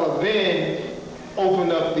Rockefeller then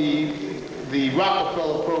opened up the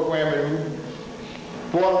Rockefeller program and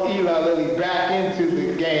brought Eli Lilly back into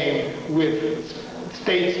the game with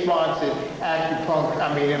state-sponsored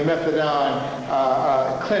methadone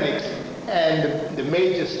clinics and the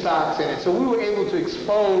major stocks in it. So we were able to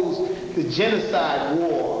expose the genocide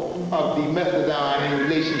war of the methadone in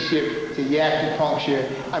relationship to the acupuncture,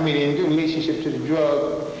 in relationship to the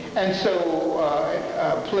drug. And so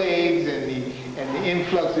plagues and the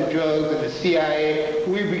influx of drugs and the CIA,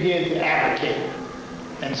 we began to advocate.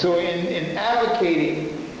 And so in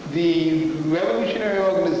advocating, the revolutionary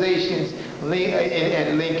organizations at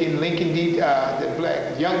Lincoln, the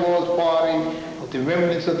Black Young Lords Party, the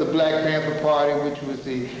remnants of the Black Panther Party, which was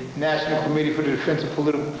the National Committee for the Defense of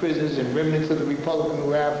Political Prisoners, and remnants of the Republican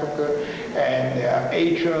of Africa, and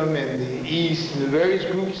ATRM and the East, and the various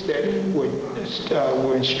groups that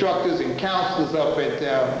were instructors and counselors up at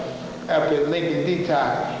Lincoln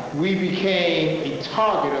Detox, we became a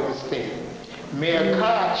target of the state. Mayor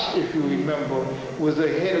Koch, if you remember, was the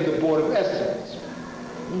head of the Board of Estimates.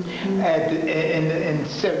 In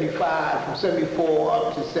 75, from 74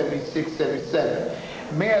 up to 76,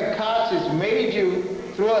 77. Mayor Koch's major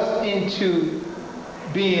thrust into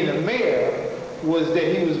being a mayor was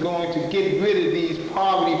that he was going to get rid of these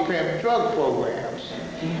poverty pimp drug programs.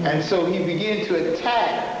 And so he began to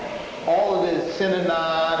attack all of the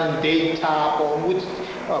Synanon and Daytop, or which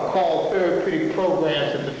are called therapeutic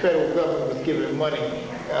programs that the federal government was giving money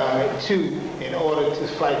to in order to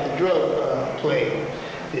fight the drug plague.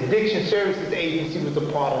 The Addiction Services Agency was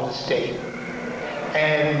a part of the state,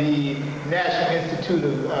 and the National Institute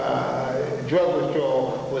of Drug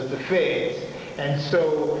Withdrawal was the feds. And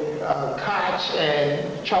so Koch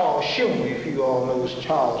and Charles Schumer, if you all know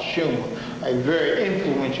Charles Schumer, a very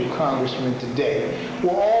influential congressman today,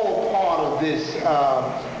 were all a part of this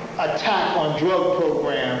attack on drug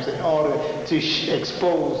programs in order to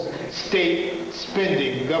expose state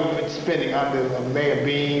spending, government spending under Mayor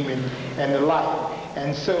Beam and the like.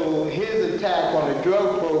 And so his attack on the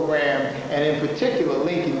drug program, and in particular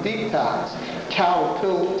Lincoln Detox,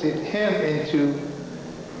 catapulted him into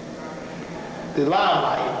the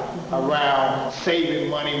limelight around saving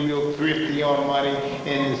money, real thrifty on money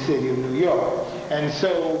in the city of New York. And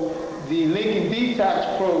so the Lincoln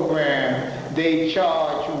Detox program, they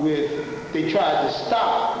tried to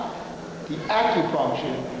stop the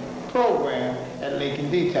acupuncture program at Lincoln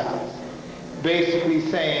Detox, basically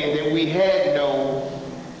saying that we had no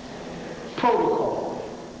protocol.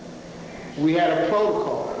 We had a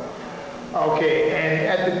protocol. Okay, and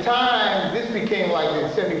at the time, this became like in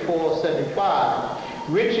 74, 75,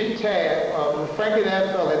 Richard Taft, Franklin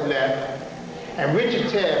Ansel had left, and Richard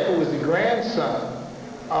Taft, who was the grandson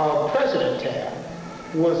of President Taft,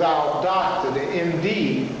 was our doctor, the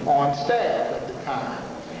MD, on staff at the time.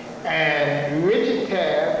 And Richard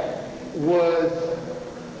Taft was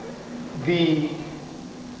the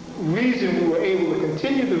reason we were able to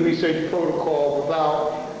continue the research protocol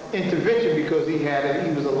without intervention, because he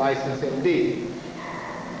was a licensed MD.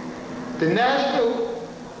 The National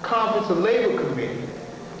Conference of Labor Committee,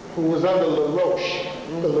 who was under LaRoche,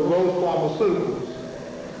 the LaRoche Pharmaceuticals,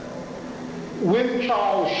 with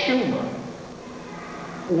Charles Schumer,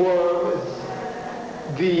 was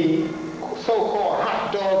the so-called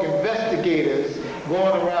hot dog investigators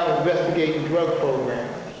going around investigating drug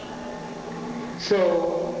programs.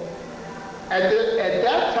 So at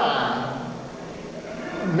that time,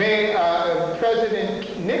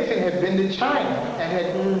 President Nixon had been to China and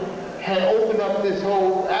had opened up this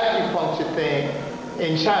whole acupuncture thing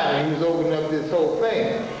in China. He was opening up this whole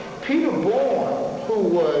thing. Peter Bourne, who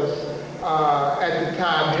was at the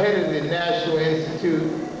time head of the National Institute,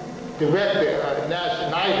 director of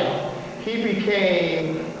National Item, he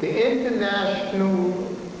became the international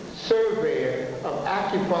surveyor of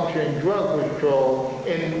acupuncture and drug withdrawal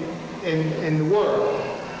in the world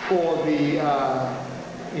for the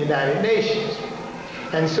United Nations.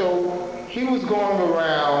 And so he was going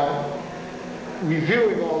around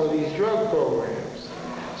reviewing all of these drug programs.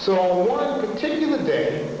 So on one particular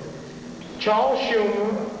day, Charles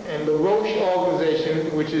Schumer and the Roche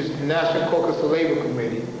organization, which is the National Caucus of Labor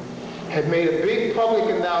Committee, had made a big public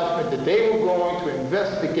announcement that they were going to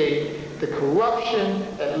investigate the corruption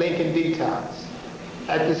at Lincoln Detox.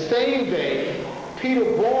 At the same day, Peter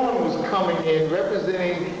Bourne was coming in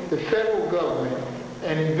representing the federal government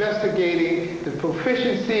and investigating the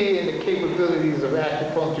proficiency and the capabilities of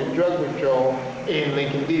acupuncture and drug withdrawal in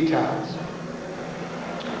Lincoln Detox.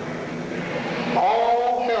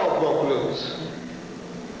 All hell broke loose.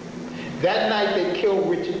 That night they killed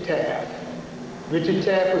Richard Taft. Richard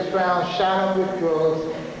Taft was found shot up with drugs,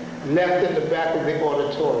 left in the back of the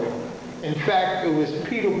auditorium. In fact, it was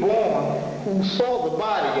Peter Bourne who saw the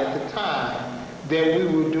body at the time that we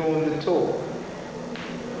were doing the tour.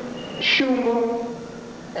 Schumer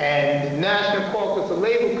and the National Caucus of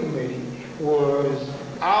Labor Committee was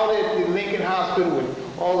out at the Lincoln Hospital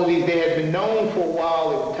with all of these. They had been known for a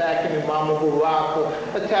while, attacking Imam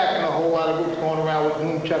Baraka, attacking a whole lot of groups going around with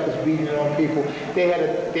moonchuckers beating on people. They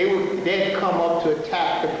had come up to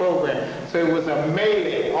attack the program. So it was a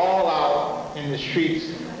melee all out in the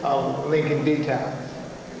streets of Lincoln Detox.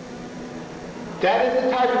 That is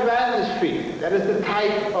the type of atmosphere, that is the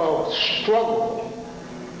type of struggle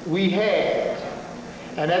we had.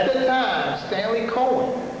 And at the time, Stanley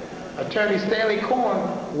Cohen, Attorney Stanley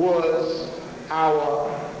Cohen, was our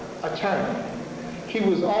attorney. He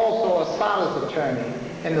was also Asada's attorney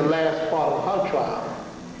in the last part of her trial.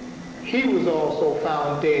 He was also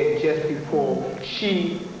found dead just before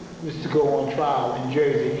she was to go on trial in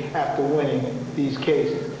Jersey after winning these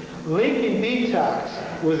cases. Lincoln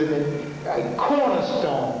Detox was a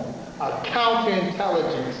cornerstone, a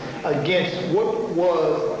counterintelligence against what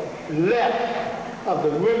was left of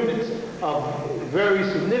the remnants of very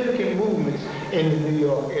significant movements in the New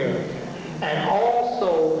York area. And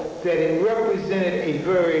also that it represented a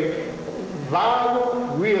very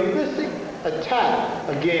viable, realistic attack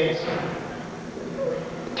against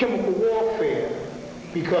chemical warfare.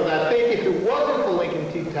 Because I think if it wasn't for Lincoln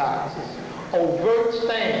Detox's overt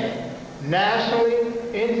stand, nationally,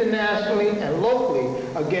 internationally, and locally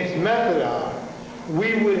against methadone,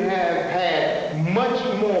 we would have had much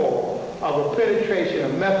more of a penetration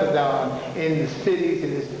of methadone in the cities,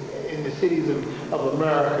 in the cities of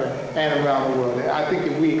America and around the world. I think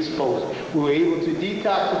that we exposed it. We were able to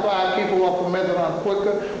detoxify people off of methadone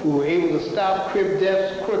quicker. We were able to stop crib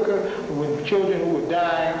deaths quicker with children who were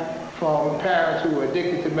dying from parents who were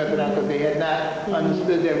addicted to methadone because they had not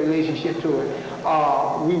understood their relationship to it.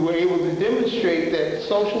 We were able to demonstrate that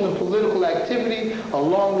social and political activity,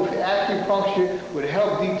 along with acupuncture, would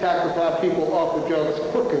help detoxify people off the drugs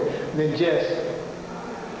quicker than just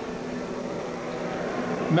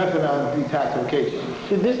methadone detoxification.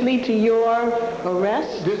 Did this lead to your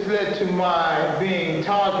arrest? This led to my being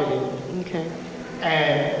targeted. Okay.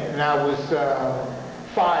 And I was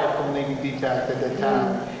fired from Lincoln Detox at that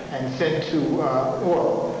time and sent to,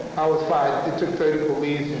 well, I was fired. It took 30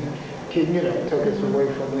 police and, took us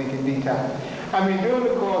away from Lincoln Detox. I mean, during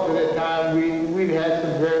the course of that time, we'd had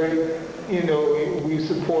some very, we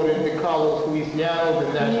supported the Carlos Feliciano,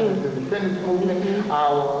 the National Independence Movement.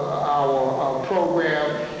 Our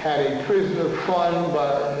program had a prisoner fund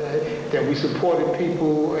that we supported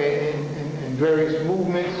people in various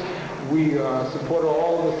movements. We supported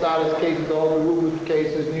all the Silas cases, all the Rubens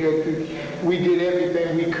cases, New York. We did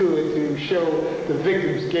everything we could to show the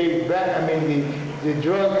victims gave back. I mean, the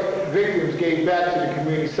drug victims gave back to the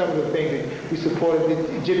community some of the things that we supported.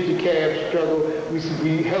 The Gypsy Cab struggle.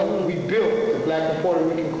 We built the Black and Puerto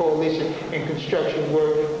Rican Coalition in construction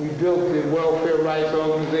work. We built the Welfare Rights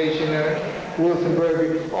Organization,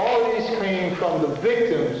 Wilsonburg. All these came from the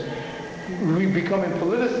victims becoming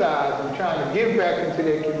politicized and trying to give back into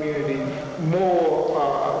their community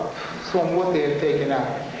more from what they had taken out.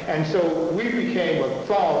 And so we became a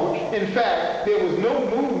thorn. In fact, there was no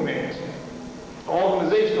movement,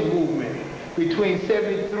 organizational movement, between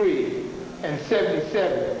 73 and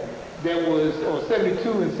 77 that was, or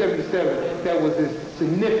 72 and 77, that was as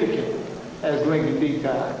significant as Lincoln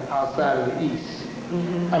Detox outside of the East.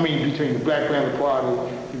 I mean, between the Black Panther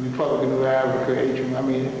Party, the Republican of Africa, Atrium, I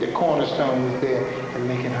mean, the cornerstone was there at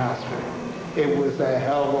Lincoln Hospital. It was a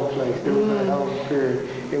hell of a place. It was a hell of a period.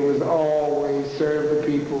 It was always serve the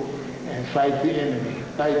people and fight the enemy,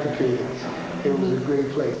 fight the pigs. It was a great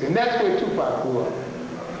place. And that's where Tupac grew up.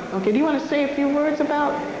 Okay, do you want to say a few words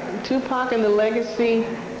about Tupac and the legacy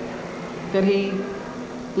that he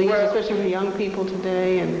leaves, especially for young people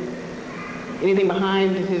today, and anything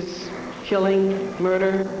behind his killing,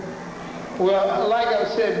 murder? Well, like I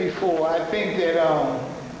said before, I think that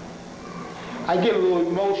I get a little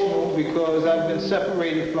emotional because I've been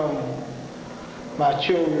separated from my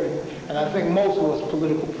children, and I think most of us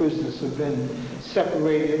political prisoners have been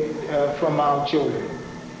separated from our children.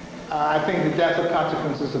 I think that that's the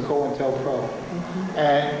consequences of COINTELPRO,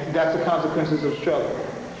 and that's the consequences of struggle.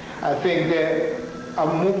 I think that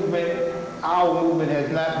our movement has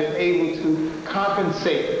not been able to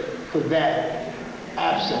compensate for that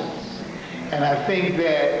absence. And I think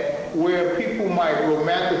that where people might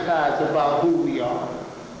romanticize about who we are,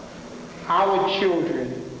 our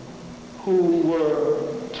children who were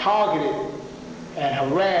targeted and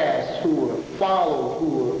harassed, who were followed, who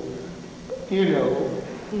were,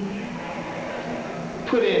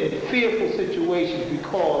 put in fearful situations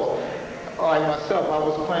because, like myself, I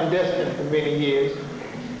was clandestine for many years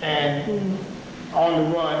and on the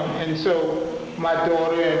run. And so my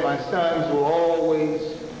daughter and my sons were always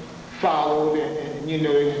followed and they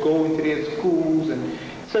would go into their schools. And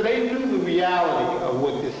so they knew the reality of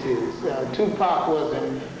what this is. Tupac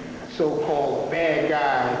wasn't so-called a bad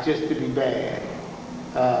guy just to be bad.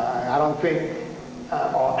 I don't think,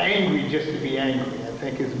 or angry just to be angry. I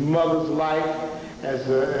think his mother's life as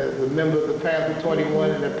a member of the Panther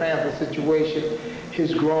 21 and the Panther situation,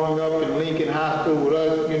 his growing up in Lincoln Hospital with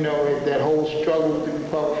us, that whole struggle with the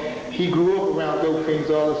Republic. He grew up around dope things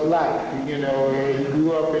all his life. He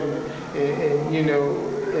grew up in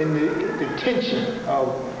the tension of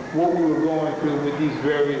what we were going through with these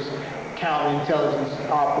various counterintelligence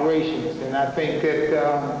operations. And I think that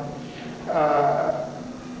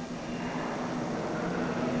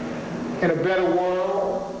in a better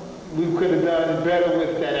world, we could have done better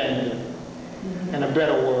with that anger. In a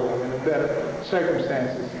better world, in a better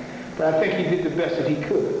circumstances. But I think he did the best that he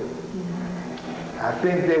could. I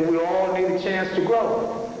think that we all need a chance to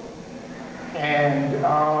grow. And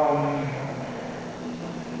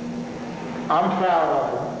I'm proud of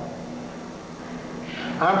him.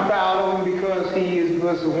 I'm proud of him because he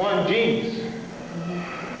was one genius.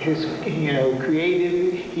 His,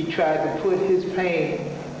 creatively, he tried to put his pain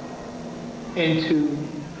into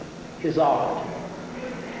his art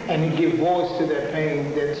and to give voice to that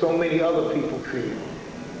pain that so many other people feel.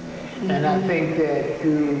 And I think that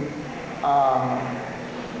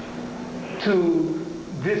to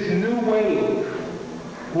this new wave,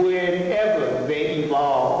 wherever they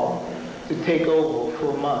evolve to take over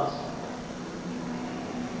from us,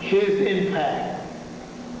 his impact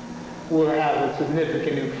will have a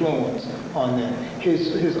significant influence on them.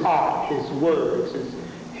 His art, his words,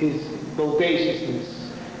 his bodaciousness,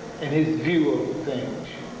 and his view of things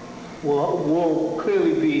will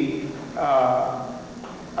clearly be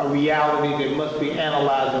a reality that must be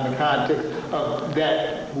analyzed in the context of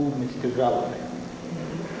that movement's development.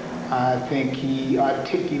 I think he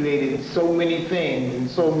articulated so many things and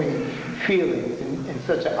so many feelings in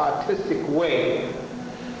such an artistic way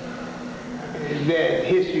that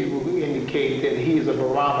history will indicate that he is a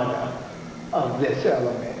barometer of this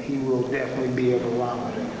element. He will definitely be a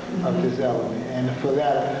barometer of this element. And for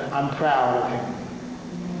that, I'm proud of him.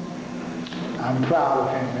 I'm proud of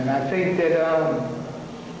him. And I think that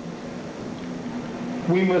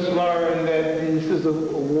we must learn that this is a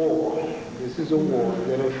war. This is a war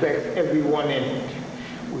that affects everyone in it.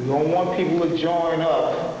 We don't want people to join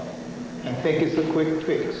up and think it's a quick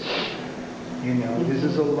fix. This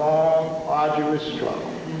is a long, arduous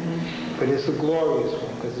struggle. But it's a glorious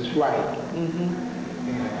one because it's right.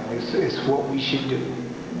 It's what we should do.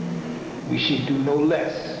 We should do no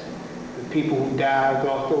less. The people who dived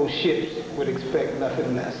off those ships would expect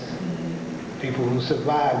nothing less. People who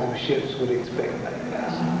survived those ships would expect nothing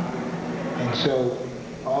less. And so,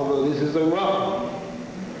 although this is a rough one,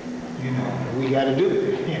 we got to do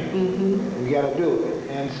it. We got to do it.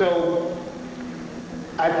 And so,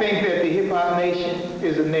 I think that the hip-hop nation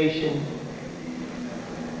is a nation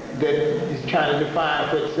that is trying to define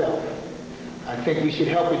for itself. I think we should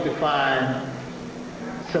help it define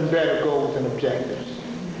some better goals and objectives.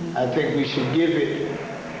 I think we should give it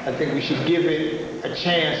a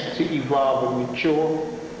chance to evolve and mature,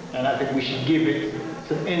 and I think we should give it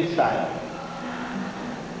some insight.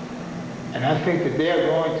 And I think that they're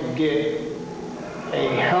going to get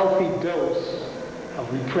a healthy dose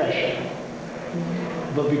of repression.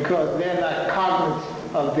 But because they're not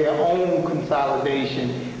cognizant of their own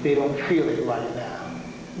consolidation, they don't feel it right now.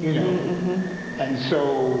 And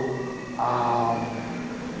so,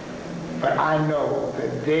 but I know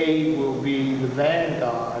that they will be the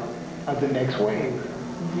vanguard of the next wave.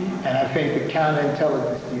 And I think the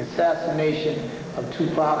counterintelligence, the assassination of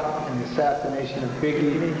Tupac and the assassination of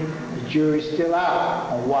Biggie, the jury's still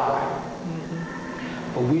out on why.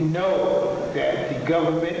 But we know that the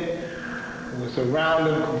government was around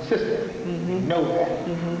them consistently. We know that.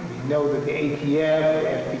 We know that the ATF,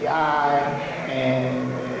 the FBI,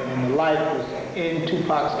 and the like was in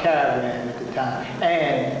Tupac's caravan at the time,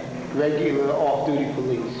 and regular off-duty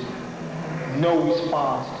police. No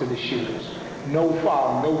response to the shooters. No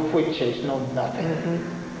follow, no foot chase, no nothing.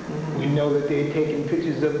 We know that they had taken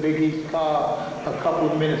pictures of Biggie's car a couple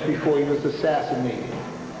of minutes before he was assassinated.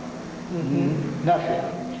 Nothing.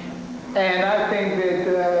 And I think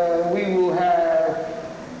that we will have,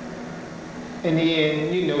 in the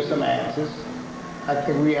end, some answers. I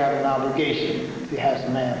think we have an obligation to have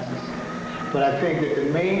some answers. But I think that the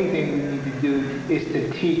main thing we need to do is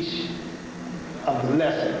to teach of the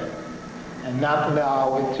lesson and not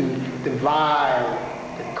allow it to divide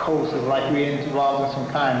the coast like we're involved in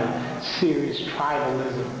some kind of serious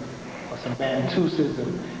tribalism or some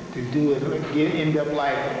Bantusism to do it, end up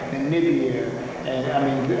like Namibia and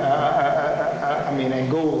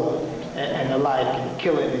Angola and the like, and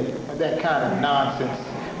killing it, that kind of nonsense.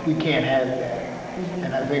 We can't have that.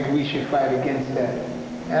 And I think we should fight against that.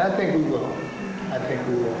 And I think we will. I think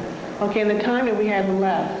we will. Okay, in the time that we have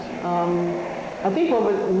left, I think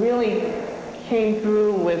what really came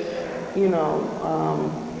through with,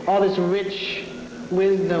 all this rich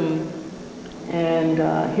wisdom and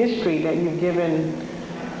history that you've given,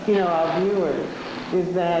 our viewers,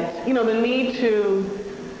 is that, the need to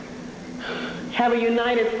have a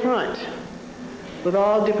united front with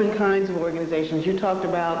all different kinds of organizations. You talked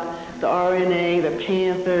about the RNA, the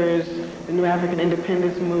Panthers, the New African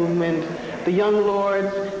Independence Movement, the Young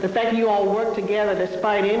Lords, the fact that you all work together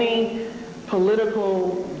despite any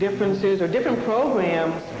political differences or different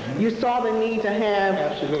programs, you saw the need to have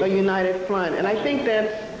a united front. And I think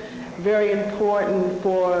that's very important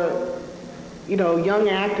for, young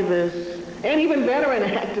activists and even veteran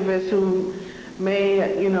activists who may,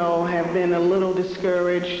 have been a little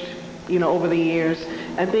discouraged, over the years.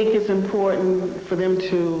 I think it's important for them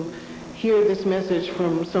to hear this message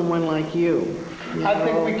from someone like you. I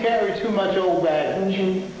think we carry too much old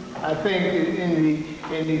baggage. I think in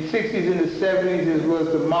the 60s and the 70s it was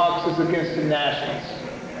the Marxists against the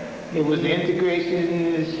Nationalists. It was the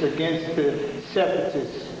integrationists against the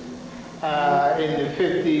separatists in the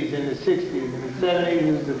 50s and the 60s. In the 70s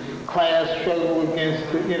it was the class struggle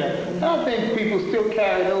against the, I think people still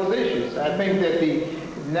carry those issues. I think that the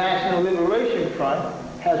National Liberation Front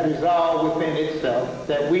has resolved within itself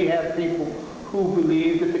that we have people who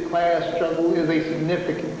believe that the class struggle is a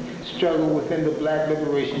significant struggle within the black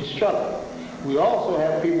liberation struggle. We also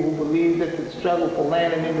have people who believe that the struggle for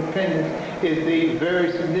land and independence is a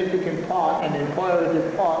very significant part and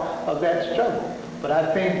imperative part of that struggle. But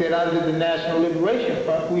I think that under the National Liberation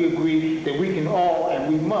Front, we agree that we can all and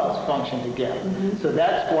we must function together. So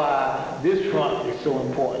that's why this front is so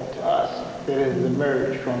important to us, that it has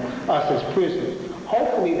emerged from us as prisoners.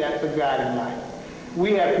 Hopefully that's a guiding light.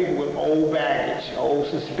 We have people with old baggage, old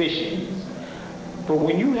suspicions. But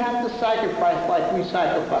when you have to sacrifice like we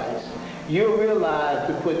sacrifice, you'll realize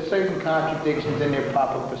to put certain contradictions in their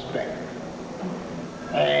proper perspective.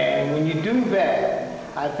 And when you do that,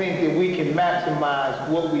 I think that we can maximize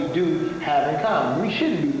what we do have in common. We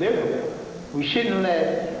shouldn't be liberal. We shouldn't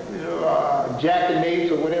let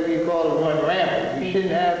jackanapes or whatever you call it run rampant. We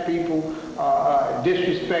shouldn't have people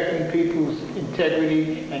disrespecting people's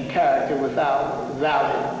integrity and character without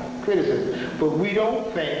valid criticism. But we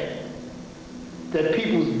don't think that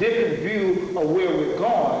people's different view of where we're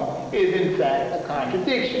going is in fact a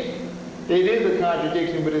contradiction. It is a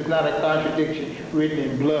contradiction, but it's not a contradiction written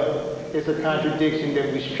in blood. It's a contradiction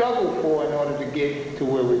that we struggle for in order to get to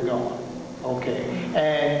where we're going. Okay.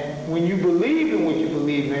 And when you believe in what you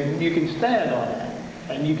believe in, you can stand on that.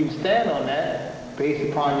 And you can stand on that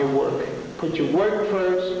based upon your work. Put your work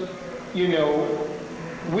first. We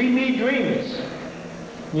need dreamers.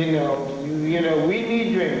 We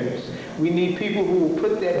need dreamers. We need people who will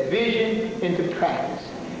put that vision into practice.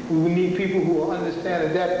 We need people who will understand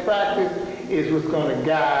that that practice is what's going to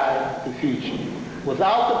guide the future.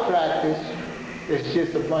 Without the practice, it's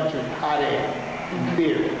just a bunch of hot air and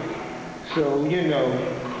theory. So,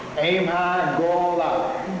 aim high and go all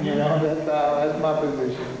out. That's my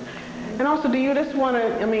position. And also, do you just want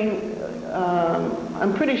to,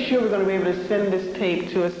 I'm pretty sure we're going to be able to send this tape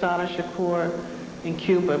to Asada Shakur in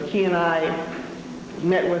Cuba. He and I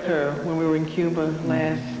met with her when we were in Cuba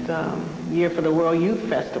last year for the World Youth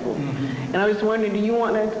Festival. And I was wondering, do you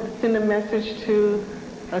want to send a message to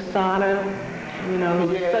Asada,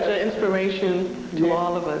 who's such an inspiration to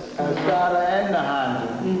all of us? Asada and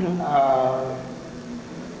Nahanda.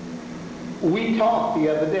 We talked the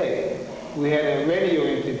other day. We had a radio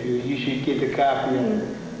interview. You should get a copy of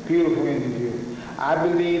it. Beautiful interview. I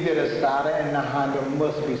believe that Asada and Nahanda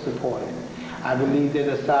must be supported. I believe that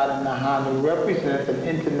Asada and Nahanda represents an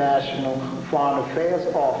international foreign affairs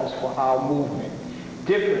office for our movement,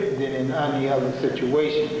 different than in any other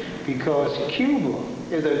situation, because Cuba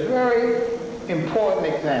is a very important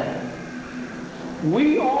example.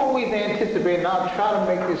 We always anticipate, and I'll try to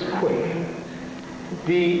make this quick,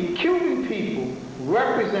 the Cuban people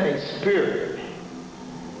represent a spirit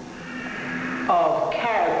of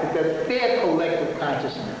character that's their collective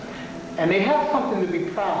consciousness. And they have something to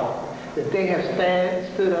be proud of, that they have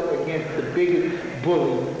stood up against the biggest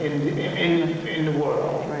bully in the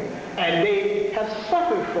world. Right. And they have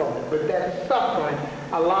suffered from it, but that suffering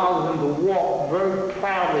allows them to walk very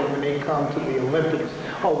proudly when they come to the Olympics,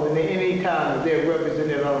 or when any time that they're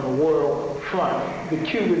represented on the world front. The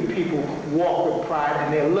Cuban people walk with pride,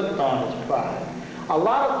 and they're looked on as pride. A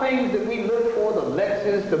lot of things that we look for, the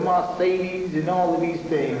Lexus, the Mercedes, and all of these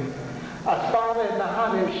things, Asada and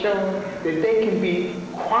Nahana have shown that they can be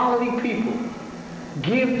quality people,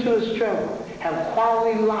 give to a struggle, have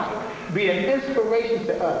quality life, be an inspiration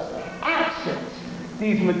to us, absent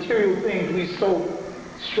these material things we so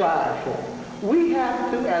strive for. We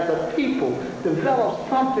have to, as a people, develop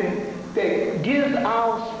something that gives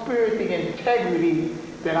our spirit the integrity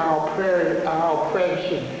that our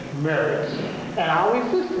oppression merits and our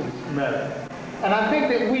resistance merits. And I think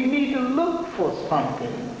that we need to look for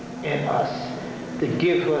something in us to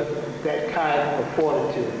give us that kind of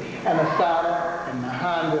fortitude. And Asada and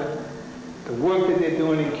Nahanda, the work that they're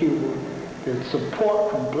doing in Cuba, the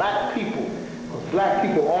support from black people, because black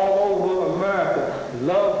people all over America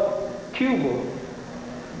love Cuba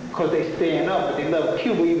because they're staying up, but they love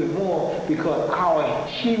Cuba even more because our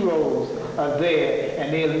heroes are there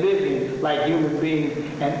and they're living like human beings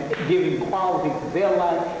and giving quality to their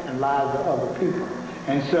life and lives of other people.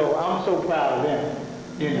 And so I'm so proud of them.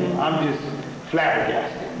 You know, I'm just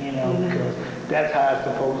flabbergasted, you know, because that's how it's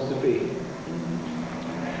supposed to be.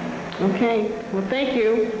 Okay, well, thank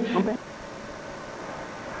you. Okay.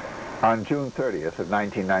 On June 30th of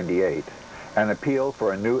 1998, an appeal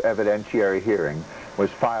for a new evidentiary hearing was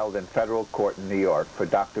filed in federal court in New York for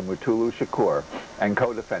Dr. Mutulu Shakur and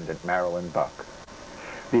co-defendant Marilyn Buck.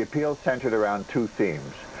 The appeal centered around two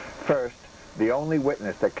themes. First, the only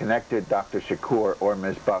witness that connected Dr. Shakur or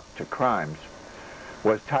Ms. Buck to crimes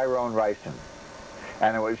was Tyrone Rison,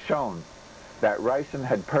 and it was shown that Rison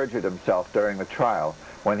had perjured himself during the trial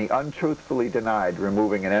when he untruthfully denied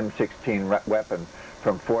removing an M16 weapon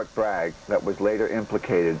from Fort Bragg that was later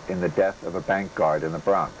implicated in the death of a bank guard in the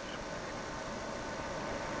Bronx.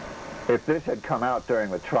 If this had come out during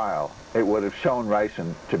the trial, it would have shown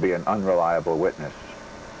Rison to be an unreliable witness.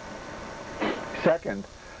 Second,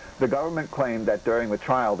 the government claimed that during the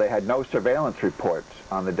trial they had no surveillance reports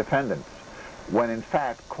on the defendants, when in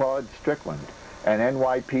fact Claude Strickland, an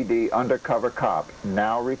NYPD undercover cop,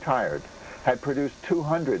 now retired, had produced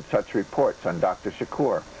 200 such reports on Dr.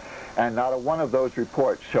 Shakur, and not a one of those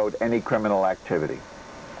reports showed any criminal activity.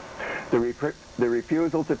 The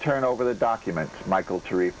refusal to turn over the documents, Michael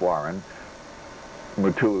Tarif Warren,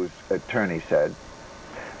 Mutulu's attorney, said,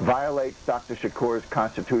 violates Dr. Shakur's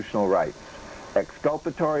constitutional rights.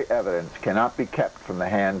 Exculpatory evidence cannot be kept from the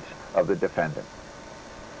hands of the defendant.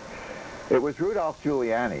 It was Rudolph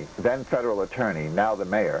Giuliani, then federal attorney, now the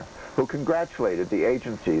mayor, who congratulated the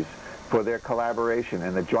agencies for their collaboration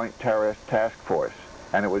in the Joint Terrorist Task Force,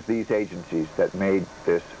 and it was these agencies that made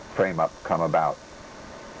this frame-up come about.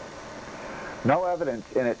 No evidence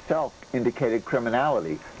in itself indicated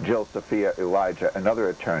criminality, Jill Sophia Elijah, another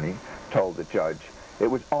attorney, told the judge. It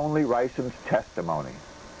was only Rison's testimony.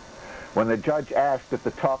 When the judge asked if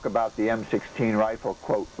the talk about the M16 rifle,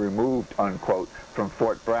 quote, removed, unquote, from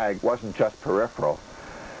Fort Bragg wasn't just peripheral,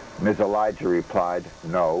 Ms. Elijah replied,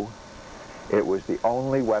 no. It was the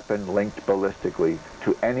only weapon linked ballistically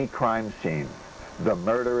to any crime scene, the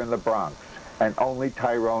murder in the Bronx, and only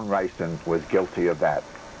Tyrone Rison was guilty of that.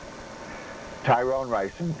 Tyrone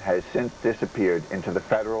Rison has since disappeared into the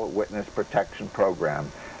Federal Witness Protection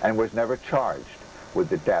Program and was never charged with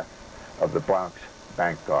the death of the Bronx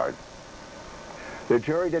bank guard. The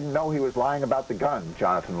jury didn't know he was lying about the gun,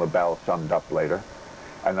 Jonathan LaBelle summed up later,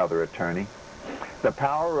 another attorney. The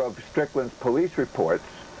power of Strickland's police reports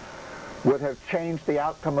would have changed the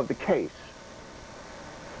outcome of the case.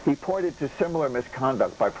 He pointed to similar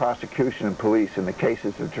misconduct by prosecution and police in the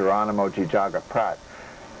cases of Geronimo Jijaga Pratt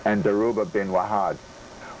and Daruba bin Wahad.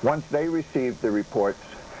 Once they received the reports,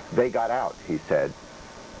 they got out, he said.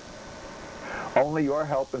 Only your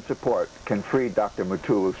help and support can free Dr.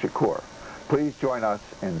 Mutulu Shakur. Please join us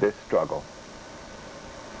in this struggle.